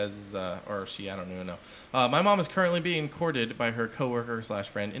what he says is, or she, I don't even know. My mom is currently being courted by her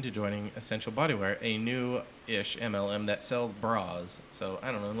coworker/friend into joining Essential Bodywear, a new-ish MLM that sells bras. So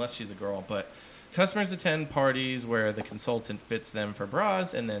I don't know, unless she's a girl, but customers attend parties where the consultant fits them for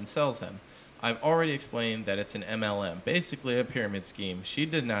bras and then sells them. I've already explained that it's an MLM, basically a pyramid scheme. She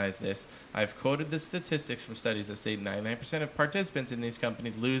denies this. I've quoted the statistics from studies that state 99% of participants in these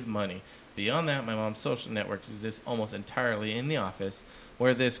companies lose money. Beyond that, my mom's social networks exist almost entirely in the office,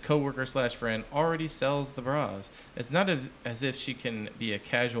 where this coworker/friend already sells the bras. It's not as if she can be a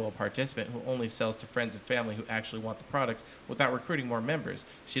casual participant who only sells to friends and family who actually want the products without recruiting more members.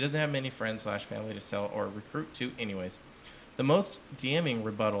 She doesn't have many friends/family to sell or recruit to anyways. The most damning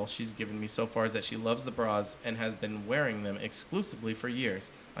rebuttal she's given me so far is that she loves the bras and has been wearing them exclusively for years.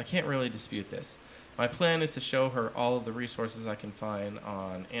 I can't really dispute this. My plan is to show her all of the resources I can find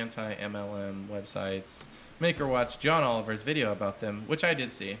on anti-MLM websites, make her watch John Oliver's video about them, which I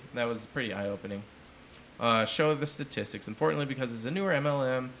did see. That was pretty eye-opening. Show the statistics. Unfortunately, because it's a newer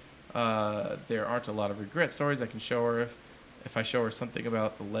MLM, there aren't a lot of regret stories I can show her. If I show her something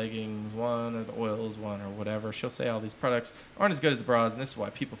about the leggings one or the oils one or whatever, she'll say all these products aren't as good as the bras, and this is why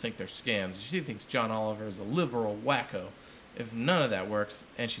people think they're scams. She thinks John Oliver is a liberal wacko. If none of that works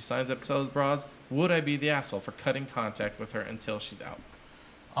and she signs up to sell those bras, would I be the asshole for cutting contact with her until she's out?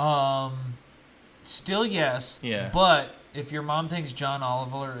 Still yes. Yeah. But if your mom thinks John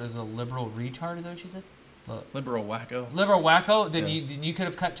Oliver is a liberal retard, is that what she said? Liberal wacko. Liberal wacko, then Yeah. you could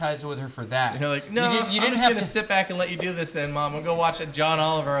have cut ties with her for that. You're like, no, you I'm didn't just have going to sit back and let you do this then, Mom. We'll go watch a John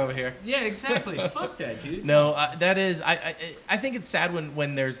Oliver over here. Yeah, exactly. Fuck that, dude. No, that is I think it's sad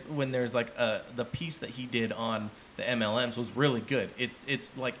when there's like the piece that he did on the MLMs was really good.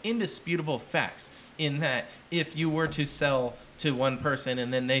 It's like indisputable facts in that if you were to sell to one person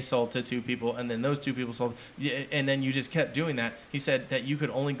and then they sold to 2 people and then those 2 people sold and then you just kept doing that, he said that you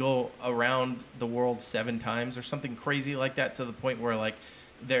could only go around the world 7 times or something crazy like that, to the point where like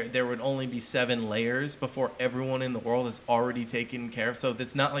there would only be 7 layers before everyone in the world is already taken care of. So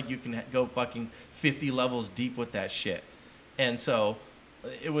it's not like you can go fucking 50 levels deep with that shit. And so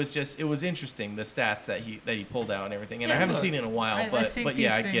it was interesting, the stats that he pulled out and everything. And I haven't seen it in a while, I think but these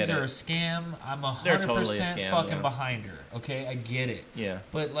yeah, I things get are a it. scam. I'm They're 100% totally a scam, fucking yeah. behind her. Okay, I get it. Yeah.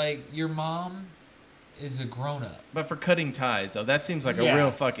 But like, your mom is a grown up. But for cutting ties though, that seems like Yeah. a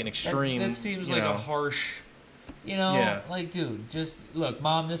real fucking extreme. That seems you like know. a harsh. Yeah. Like, dude, just look,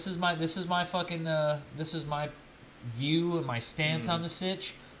 Mom. This is my fucking this is my view and my stance on the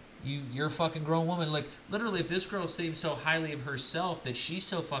sitch. You're a fucking grown woman. Like, literally, if this girl seems so highly of herself that she's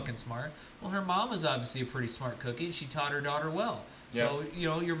so fucking smart, well, her mom was obviously a pretty smart cookie, and she taught her daughter well. So,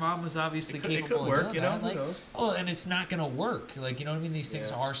 your mom was obviously capable work, of doing that. Like, who knows? oh, and it's not going to work. Like, you know what I mean? These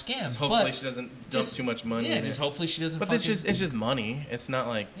things are scams. Just hopefully but she doesn't dump too much money. Yeah, in just it. hopefully she doesn't But fucking... it's just money. It's not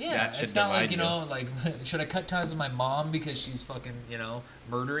like that should it's not divide like, like, should I cut ties with my mom because she's fucking,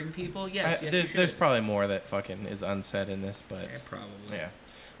 murdering people? Yes, you there's should. probably more that fucking is unsaid in this, but Yeah, probably. yeah.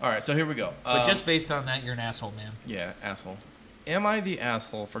 All right, so here we go. But just based on that, you're an asshole, man. Yeah, asshole. Am I the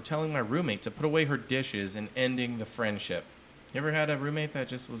asshole for telling my roommate to put away her dishes and ending the friendship? You ever had a roommate that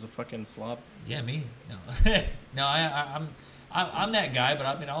just was a fucking slob? Yeah, me. No, no, I'm that guy. But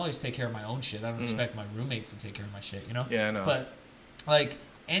I mean, I always take care of my own shit. I don't expect my roommates to take care of my shit. Yeah, I know. But like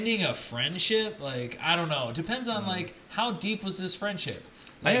ending a friendship, like I don't know. It depends on like how deep was this friendship.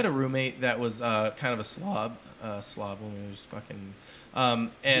 I had a roommate that was kind of a slob when we were just fucking.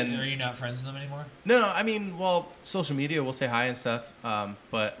 And are you not friends with them anymore? No, I mean, well, social media, we'll say hi and stuff.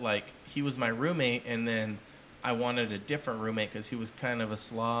 But like, he was my roommate, and then I wanted a different roommate because he was kind of a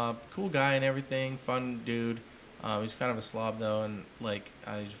slob, cool guy and everything, fun dude. He's kind of a slob though, and like,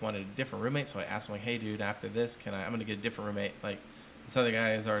 I just wanted a different roommate. So I asked him like, "Hey, dude, after this, I'm gonna get a different roommate?" Like, this other guy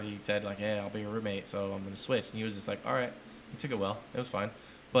has already said like, "Hey, I'll be your roommate," so I'm gonna switch. And he was just like, "All right." He took it well. It was fine.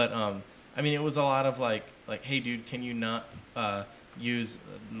 But I mean, it was a lot of like, "Hey, dude, can you not use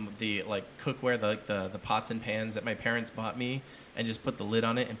the like cookware, the pots and pans that my parents bought me, and just put the lid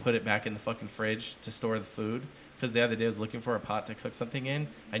on it and put it back in the fucking fridge to store the food?" Because the other day I was looking for a pot to cook something in,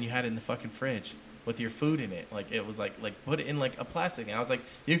 and you had it in the fucking fridge with your food in it. Like, it was like put it in like a plastic. And I was like,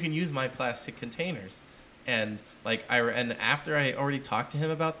 you can use my plastic containers. And like and after I already talked to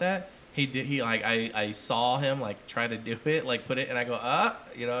him about that, I saw him like try to do it, like put it, and I go,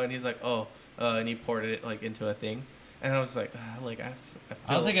 and he's like, oh, and he poured it like into a thing. And I was like, I feel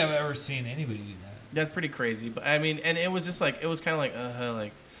I don't think I've ever seen anybody do that. That's pretty crazy. But I mean, and it was just like, it was kind of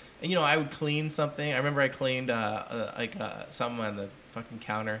like, and I would clean something. I remember I cleaned something on the fucking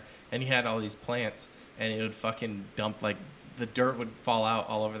counter, and he had all these plants, and it would fucking dump, like the dirt would fall out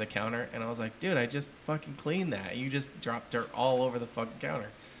all over the counter. And I was like, dude, I just fucking cleaned that. You just dropped dirt all over the fucking counter.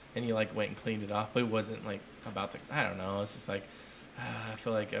 And he like went and cleaned it off, but it wasn't like about to, I don't know. It's just like, I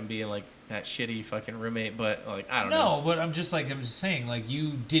feel like I'm being like that shitty fucking roommate, but like, I don't know. No, but I'm just saying, like,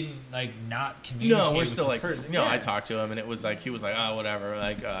 you didn't like not communicate. No, we're with still this like, person. I talked to him, and it was like, he was like, oh, whatever.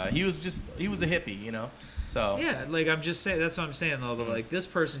 Like, he was a hippie, So yeah, like I'm just saying, that's what I'm saying though. But like this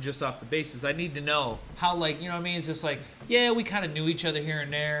person, just off the basis, I need to know how, like, what I mean? It's just like, yeah, we kind of knew each other here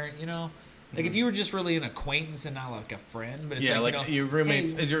and there, Like if you were just really an acquaintance and not like a friend, but it's like your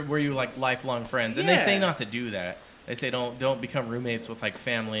roommates, hey, were you like lifelong friends? And they say not to do that. They say don't become roommates with like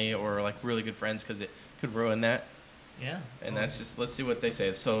family or like really good friends because it could ruin that. Yeah. And that's just, let's see what they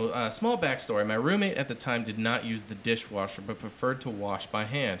say. So, small backstory. My roommate at the time did not use the dishwasher, but preferred to wash by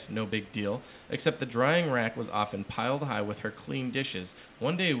hand. No big deal. Except the drying rack was often piled high with her clean dishes.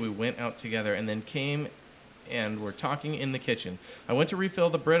 One day we went out together and then came and were talking in the kitchen. I went to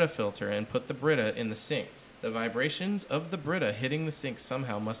refill the Brita filter and put the Brita in the sink. The vibrations of the Brita hitting the sink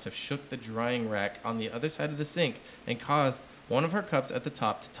somehow must have shook the drying rack on the other side of the sink and caused one of her cups at the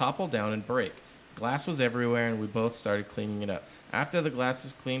top to topple down and break. Glass was everywhere, and we both started cleaning it up. After the glass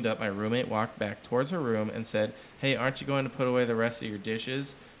was cleaned up, my roommate walked back towards her room and said, "Hey, aren't you going to put away the rest of your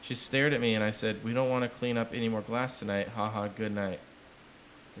dishes?" She stared at me, and I said, "We don't want to clean up any more glass tonight. Haha, good night."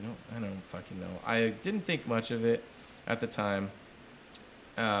 I don't fucking know. I didn't think much of it at the time.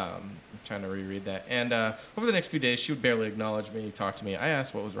 I'm trying to reread that. And over the next few days, she would barely acknowledge me, talk to me. I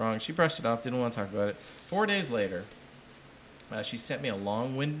asked what was wrong. She brushed it off, didn't want to talk about it. 4 days later, she sent me a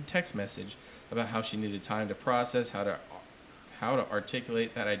long-winded text message about how she needed time to process, how to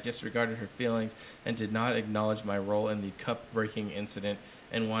articulate that I disregarded her feelings and did not acknowledge my role in the cup-breaking incident,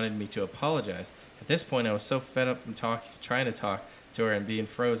 and wanted me to apologize. At this point, I was so fed up from trying to talk to her and being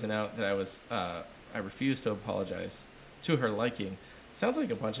frozen out that I refused to apologize to her liking. Sounds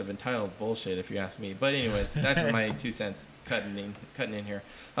like a bunch of entitled bullshit, if you ask me. But anyways, that's just my 2 cents cutting in here.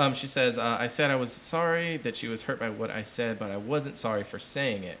 She says, I said I was sorry that she was hurt by what I said, but I wasn't sorry for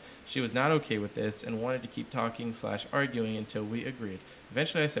saying it. She was not okay with this and wanted to keep talking/arguing until we agreed.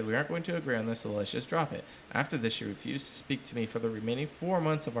 Eventually, I said, we aren't going to agree on this, so let's just drop it. After this, she refused to speak to me for the remaining 4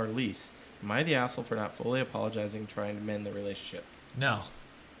 months of our lease. Am I the asshole for not fully apologizing, trying to mend the relationship? No.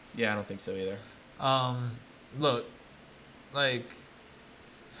 Yeah, I don't think so either. Look, like,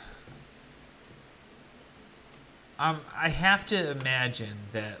 I have to imagine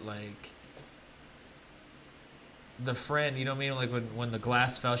that, like, the friend, you know what I mean? Like when the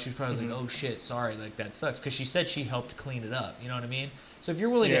glass fell, she was probably like, oh shit, sorry, like that sucks. Because she said she helped clean it up, you know what I mean? So if you're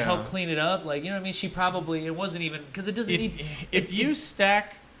willing to help clean it up, like, you know what I mean? She probably, it wasn't even, because it doesn't need. If you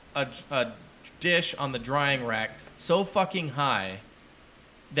stack a dish on the drying rack so fucking high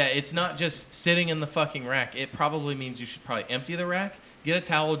that it's not just sitting in the fucking rack, it probably means you should probably empty the rack, get a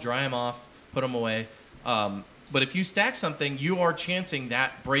towel, dry them off, put them away. But if you stack something, you are chancing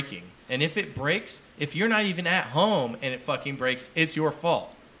that breaking. And if it breaks, if you're not even at home and it fucking breaks, it's your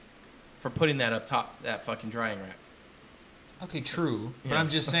fault for putting that up top, that fucking drying rack. Okay, true. But I'm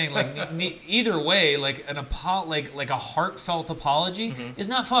just saying, like, either way, like like a heartfelt apology is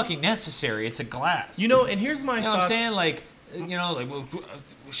not fucking necessary. It's a glass. You know, and here's my You know what I'm thoughts. saying? Like, you know, like, well,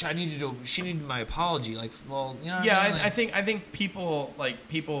 she needed my apology. Like, well, you know what Yeah, I mean? Like, I think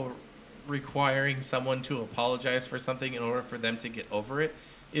people requiring someone to apologize for something in order for them to get over it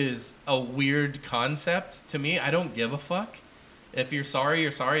is a weird concept to me. I don't give a fuck. If you're sorry,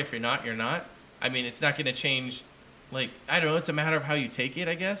 you're sorry. If you're not, you're not. I mean, it's not going to change. Like, I don't know. It's a matter of how you take it,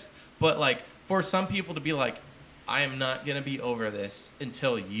 I guess. But, like, for some people to be like, I am not going to be over this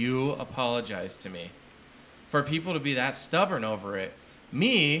until you apologize to me. For people to be that stubborn over it.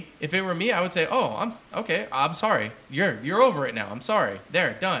 Me, if it were me, I would say, oh, I'm sorry. You're over it now. I'm sorry.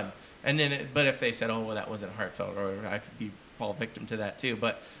 There, done. And then, but if they said, oh, well, that wasn't heartfelt, or I could fall victim to that too.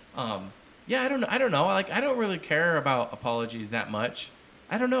 But, yeah, I don't know. Like, I don't really care about apologies that much.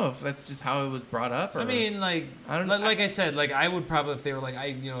 I don't know if that's just how it was brought up. Or, I mean, like, I don't know. Like I said, like, I would probably, if they were like, I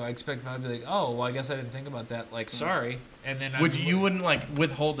expect I'd be like, oh, well, I guess I didn't think about that. Like, sorry. And then you wouldn't like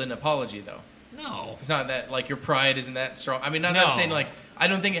withhold an apology though? No. It's not that like your pride isn't that strong. I mean, I'm No. not saying like I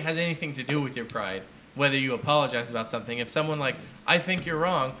don't think it has anything to do with your pride. Whether you apologize about something, if someone like, I think you're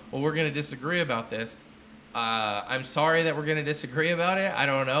wrong, well, we're gonna disagree about this. I'm sorry that we're gonna disagree about it. I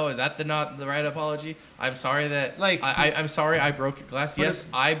don't know. Is that not the right apology? I'm sorry that Like, I'm sorry I broke your glass. but Yes,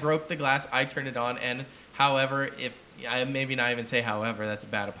 if- I broke the glass. I turned it on. And however, if I maybe not even say however, that's a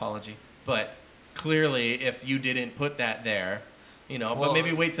bad apology. But clearly, if you didn't put that there, you know, Well, but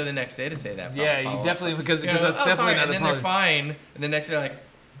maybe wait till the next day to say that. Yeah, you follow-up. definitely, because You know, that's oh, definitely sorry. not And then apology. they're fine. And the next day, like,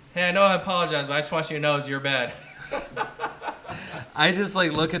 hey, I know I apologize, but I just want you to know you're bad. I just,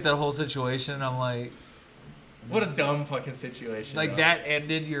 like, look at the whole situation and I'm like, What a dumb fucking situation. like, though. that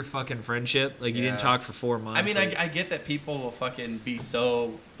ended your fucking friendship? Like, you didn't Yeah. talk for 4 months? I mean, like, I get that people will fucking be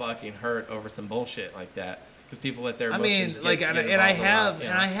so fucking hurt over some bullshit like that because people let their I emotions mean, like, get and I involved a lot, have, you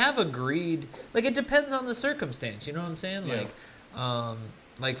and know? I have agreed. Like, it depends on the circumstance. You know what I'm saying? Yeah.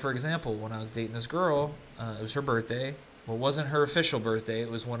 Like for example, when I was dating this girl, it was her birthday. Well, it wasn't her official birthday. It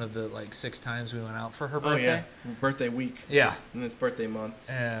was one of the like 6 times we went out for her Oh birthday. yeah, birthday week. Yeah, And it's birthday month.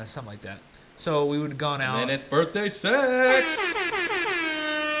 something like that. So we would have gone out. And then it's birthday sex.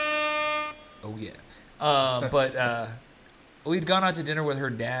 Oh yeah. But we'd gone out to dinner with her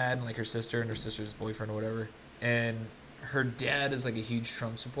dad and like her sister and her sister's boyfriend or whatever. And her dad is like a huge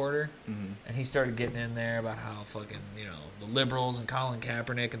Trump supporter. Mm-hmm. And he started getting in there about how fucking, the liberals and Colin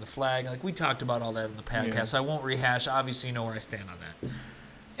Kaepernick and the flag. Like, we talked about all that in the podcast. Yeah. So I won't rehash. Obviously, you know where I stand on that.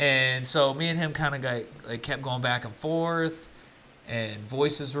 And so me and him kind of kept going back and forth. And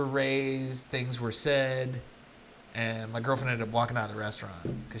voices were raised. Things were said. And my girlfriend ended up walking out of the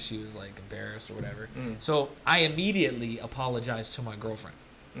restaurant because she was, like, embarrassed or whatever. So I immediately apologized to my girlfriend.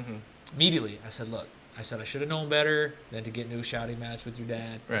 Immediately. I said, look, I should have known better than to get into a shouting match with your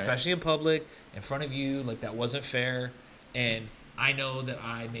dad, Right. especially in public, in front of you. Like, that wasn't fair. And I know that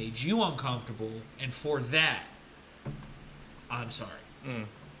I made you uncomfortable. And for that, I'm sorry.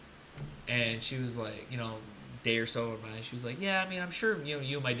 And she was like, day or so went by, she was like, yeah, I mean, I'm sure, you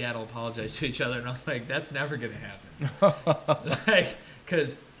and my dad will apologize to each other. And I was like, that's never going to happen. Like,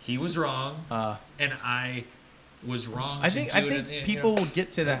 because he was wrong, and I was wrong I to think do I it. think people will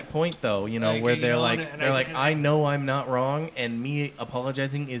get to that point though, Like, where you they're know, like and they're I- like and- I know I'm not wrong, and me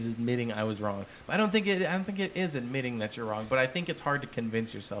apologizing is admitting I was wrong. But I don't think it is admitting that you're wrong. But I think it's hard to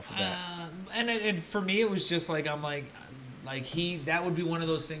convince yourself of that. And for me, it was just like, I'm like that would be one of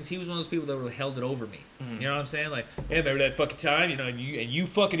those things. He was one of those people that would have held it over me. You know what I'm saying? Like, hey, remember that fucking time? And you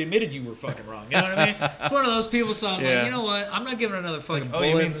fucking admitted you were fucking wrong. You know what I mean? It's one of those people. So I was Yeah. like, you know what? I'm not giving it another fucking Oh, bullet.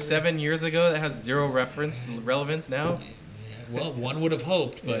 you mean 7 years ago that has zero relevance now? Well, one would have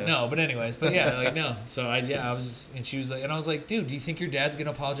hoped, but Yeah. no. But anyways, but yeah, like no. So I was, and she was like, and I was like, dude, do you think your dad's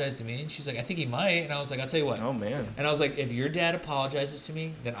gonna apologize to me? And she's like, I think he might. And I was like, I'll tell you what. Oh man. And I was like, if your dad apologizes to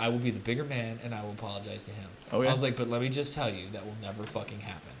me, then I will be the bigger man and I will apologize to him. Oh, yeah? I was like, but let me just tell you, that will never fucking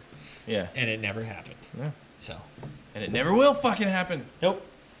happen. Yeah. And it never happened. Yeah. So. And it never will fucking happen. Nope.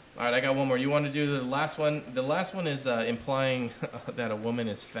 All right, I got one more. You want to do the last one? The last one is implying that a woman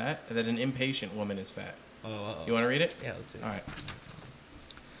is fat, that an impatient woman is fat. You want to read it? Yeah, let's see. All right.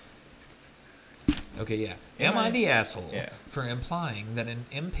 Okay, yeah. Am I the asshole Yeah. for implying that an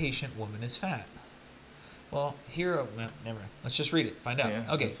impatient woman is fat? Well, well, never mind. Let's just read it. Find out. Yeah,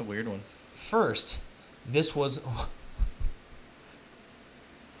 Okay. That's a weird one. First, this was.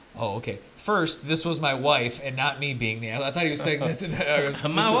 Oh, okay. First, this was my wife and not me being the asshole. I thought he was saying this.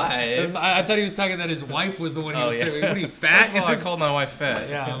 My wife. I thought he was talking that his wife was the one he was saying. What are you, fat? First of all, I called my wife fat.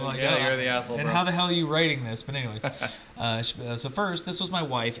 Yeah, I'm like, yeah, oh, you're the asshole, And bro. how the hell are you writing this? But anyways, so first, this was my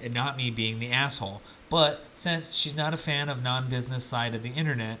wife and not me being the asshole. But since she's not a fan of non-business side of the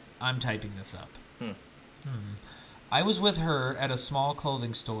internet, I'm typing this up. I was with her at a small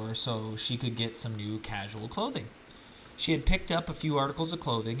clothing store so she could get some new casual clothing. She had picked up a few articles of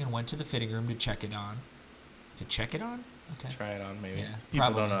clothing and went to the fitting room to check it on. To check it on? Okay. Try it on, maybe. Yeah, People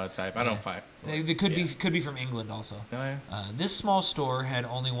probably. don't know how to type. I don't fight. It could be from England also. Oh, yeah. This small store had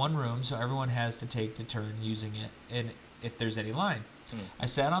only one room, so everyone has to take the turn using it, and if there's any line. I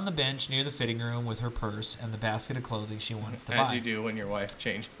sat on the bench near the fitting room with her purse and the basket of clothing she wants to buy. As you do when your wife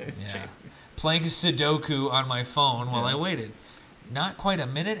changes. Yeah. Playing Sudoku on my phone while I waited. Not quite a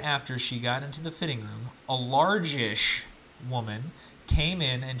minute after she got into the fitting room, a large-ish woman came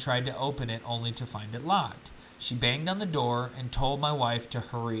in and tried to open it only to find it locked. She banged on the door and told my wife to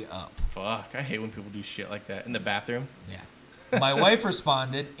hurry up. Fuck, I hate when people do shit like that in the bathroom. Yeah. My wife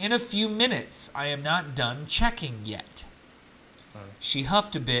responded, "In a few minutes. I am not done checking yet." She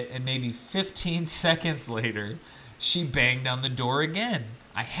huffed a bit, and maybe 15 seconds later, she banged on the door again.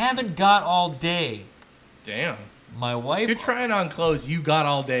 I haven't got all day. Damn. My wife... If you're trying on clothes, you got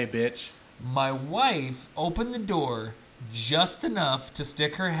all day, bitch. My wife opened the door just enough to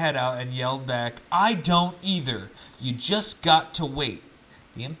stick her head out and yelled back, "I don't either. You just got to wait."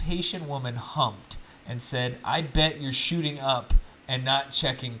 The impatient woman humped and said, "I bet you're shooting up and not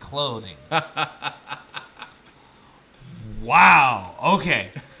checking clothing." Wow. Okay.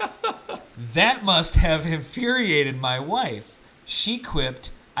 That must have infuriated my wife. She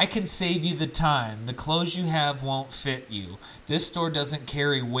quipped, "I can save you the time. The clothes you have won't fit you. This store doesn't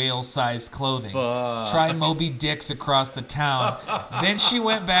carry whale-sized clothing. Fuck. Try Moby Dick's across the town." Then she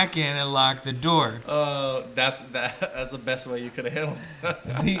went back in and locked the door. That's the best way you could have handled it.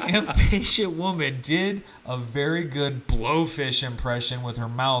 The impatient woman did a very good blowfish impression with her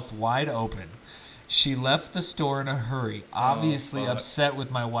mouth wide open. She left the store in a hurry, obviously fuck. upset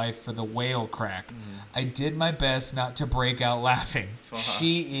with my wife for the whale crack. I did my best not to break out laughing. Fuck.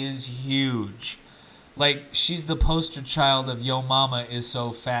 She is huge. Like, she's the poster child of "Yo mama is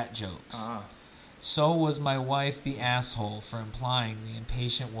so fat" jokes. So was my wife the asshole for implying the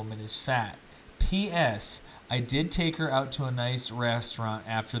impatient woman is fat. P.S. I did take her out to a nice restaurant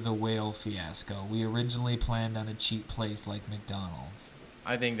after the whale fiasco. We originally planned on a cheap place like McDonald's.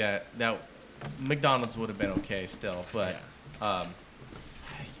 I think that McDonald's would have been okay still, but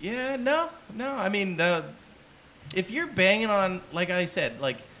no. I mean, if you're banging on, like I said,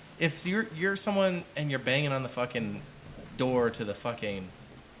 like if you're someone and you're banging on the fucking door to the fucking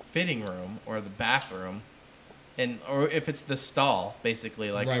fitting room or the bathroom, or if it's the stall,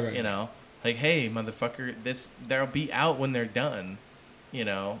 basically, like Right. you know, like, hey, motherfucker, they'll be out when they're done, you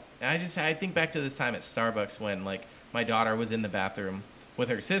know. And I think back to this time at Starbucks when like my daughter was in the bathroom with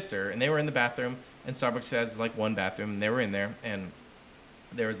her sister, and they were in the bathroom, and Starbucks has like one bathroom, and they were in there, and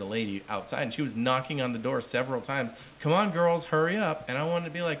there was a lady outside, and she was knocking on the door several times. "Come on, girls, hurry up!" And I wanted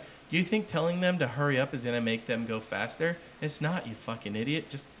to be like, "Do you think telling them to hurry up is gonna make them go faster? It's not, you fucking idiot.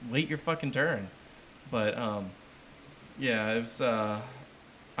 Just wait your fucking turn." But yeah, it was.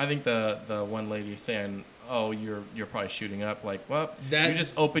 I think the one lady saying, "Oh, you're probably shooting up," like, well, you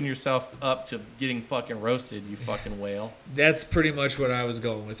just open yourself up to getting fucking roasted, you fucking whale. That's pretty much what I was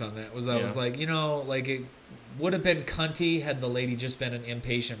going with on that. I was like, like it would have been cunty had the lady just been an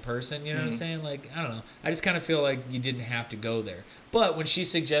impatient person. You know what I'm saying? Like, I don't know. I just kind of feel like you didn't have to go there. But when she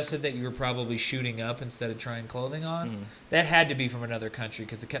suggested that you were probably shooting up instead of trying clothing on, that had to be from another country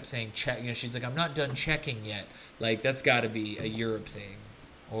because it kept saying check. She's like, "I'm not done checking yet." Like, that's got to be a Europe thing.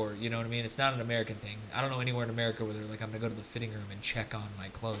 Or, you know what I mean? It's not an American thing. I don't know anywhere in America where they're like, "I'm going to go to the fitting room and check on my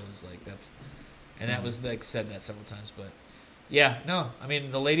clothes." Like, that's... And that was, like, said that several times. But, yeah, no. I mean,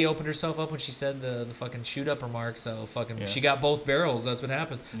 the lady opened herself up when she said the fucking shoot-up remark. So, she got both barrels. That's what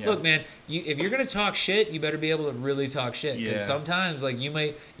happens. Yeah. Look, man, if you're going to talk shit, you better be able to really talk shit. Because sometimes, like, you're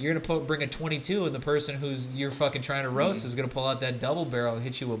going to bring a 22, and the person who's you're fucking trying to roast is going to pull out that double barrel and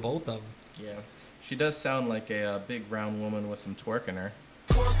hit you with both of them. Yeah. She does sound like a big round woman with some twerk in her.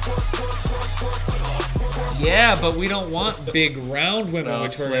 Yeah, but we don't want big round women. No,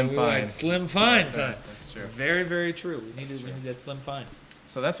 which slim we fine. want slim fine, son. That's true. Very, very true. We need that slim fine.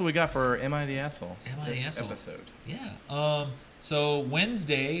 So that's what we got for Am I the Asshole? Am I the this Asshole? episode. Yeah. So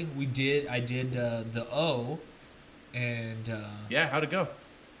Wednesday I did the O, and Yeah, how'd it go?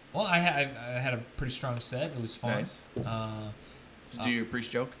 well, I had a pretty strong set. It was fun. Nice. Did you do your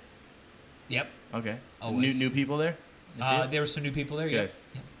priest joke? Yep. Okay. Always. New people there? You see it? There were some new people there. Good.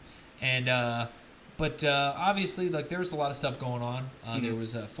 Yep. And but obviously, like, there was a lot of stuff going on. Mm-hmm. There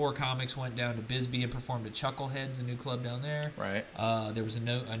was 4 comics went down to Bisbee and performed at Chuckleheads, a new club down there. Right. There was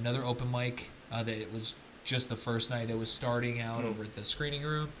another open mic that it was just the first night. It was starting out over at the screening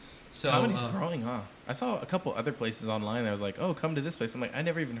room. So Comedy's growing, huh? I saw a couple other places online that was like, oh, come to this place. I'm like, I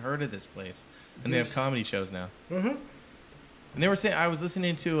never even heard of this place. And they have comedy shows now. Uh-huh. And they were saying, I was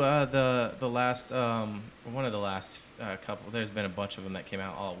listening to the last, one of the last couple, there's been a bunch of them that came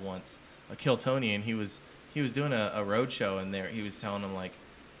out all at once. Kill Tony, and he was doing a road show, and there he was telling them, like,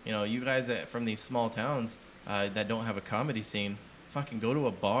 you know, you guys from these small towns that don't have a comedy scene, fucking go to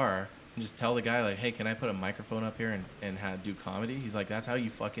a bar and just tell the guy, like, hey, can I put a microphone up here and do comedy? He's like, that's how you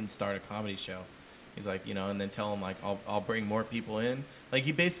fucking start a comedy show. He's like, you know, and then tell him, like, I'll bring more people in. Like,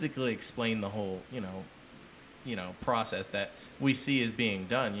 he basically explained the whole, you know, process that we see is being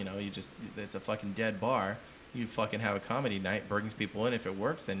done. You know, it's a fucking dead bar. You fucking have a comedy night, brings people in. If it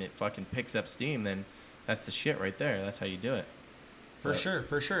works, then it fucking picks up steam. Then that's the shit right there. That's how you do it. For sure.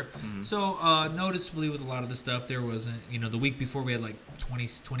 Mm-hmm. So noticeably with a lot of the stuff, there wasn't, you know, the week before we had like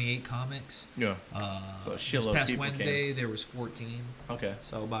 28 comics. Yeah. So a This shitload of past people Wednesday came. there was 14. Okay.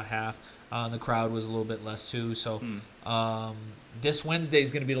 So about half. The crowd was a little bit less too. So this Wednesday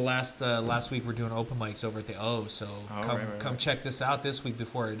is going to be the last week we're doing open mics over at the O. So come check this out this week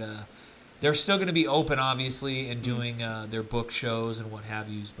before it. They're still going to be open, obviously, and doing their book shows and what have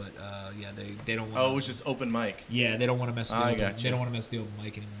yous. But yeah, they don't want. Oh, it was just open mic. Yeah, they don't want to mess with the I open. gotcha. They don't want to mess with the open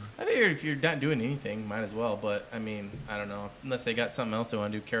mic anymore. I figured if you're not doing anything, might as well. But I mean, I don't know. Unless they got something else they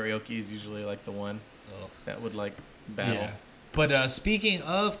want to do. Karaoke is usually like the one that would like battle. Yeah. But speaking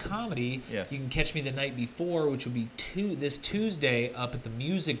of comedy, Yes. you can catch me the night before, which will be this Tuesday up at the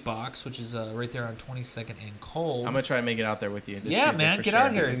Music Box, which is right there on 22nd and Cold. I'm gonna try to make it out there with you. This Yeah, Tuesday man, for get sure.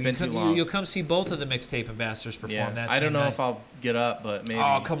 out here. It's been too long. You'll come see both of the Mixtape Ambassadors perform Yeah, that I don't same know night. if I'll get up, but maybe.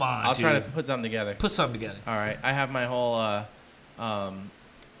 Oh, come on, I'll try to dude. put something together. Put something together. All right, I have my whole. I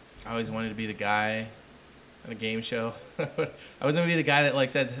always wanted to be the guy on a game show. I was gonna be the guy that like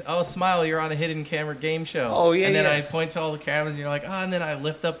says, "Oh, smile, you're on a hidden camera game show." Oh, yeah, And then yeah. I point to all the cameras, and you're like, "Oh," and then I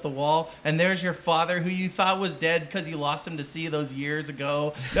lift up the wall, and there's your father, who you thought was dead because you lost him to sea those years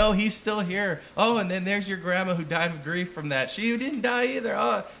ago. No, he's still here. Oh, and then there's your grandma who died of grief from that. She didn't die either.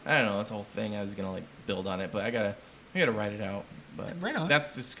 Oh, I don't know. This whole thing, I was gonna like build on it, but I gotta write it out. But Right on.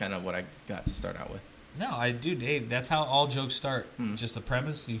 that's just kind of what I got to start out with. No, I do, Dave. That's how all jokes start. Hmm. Just the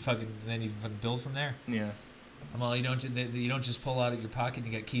premise. Then you fucking build from there. Yeah. Well, you don't just pull out of your pocket and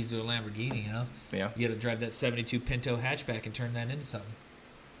you got keys to a Lamborghini, you know? Yeah. You got to drive that 72 Pinto hatchback and turn that into something.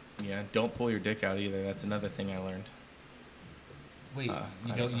 Yeah, don't pull your dick out either. That's another thing I learned. Wait, I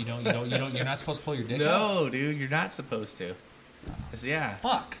don't you're not supposed to pull your dick out? No, dude, you're not supposed to. Yeah.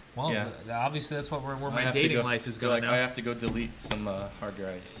 Fuck. Well, Yeah. Obviously that's where I my have to dating go- life is you're going like, now. I have to go delete some hard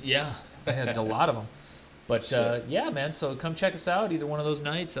drives. Yeah, I had a lot of them. But Shit. yeah, man. So come check us out either one of those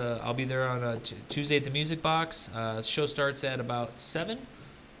nights. I'll be there on Tuesday at the Music Box. The show starts at about 7,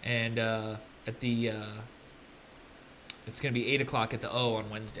 and at the it's gonna be 8 o'clock at the O on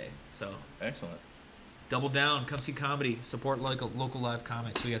Wednesday. So Excellent. double down, come see comedy, support local live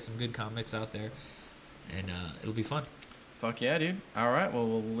comics. We got some good comics out there, and it'll be fun. Fuck yeah, dude. All right, well,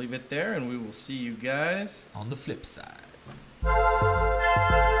 we'll leave it there, and we will see you guys. On the flip side.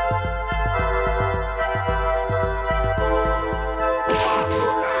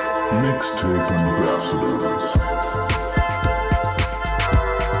 Mixtape Ambassadors.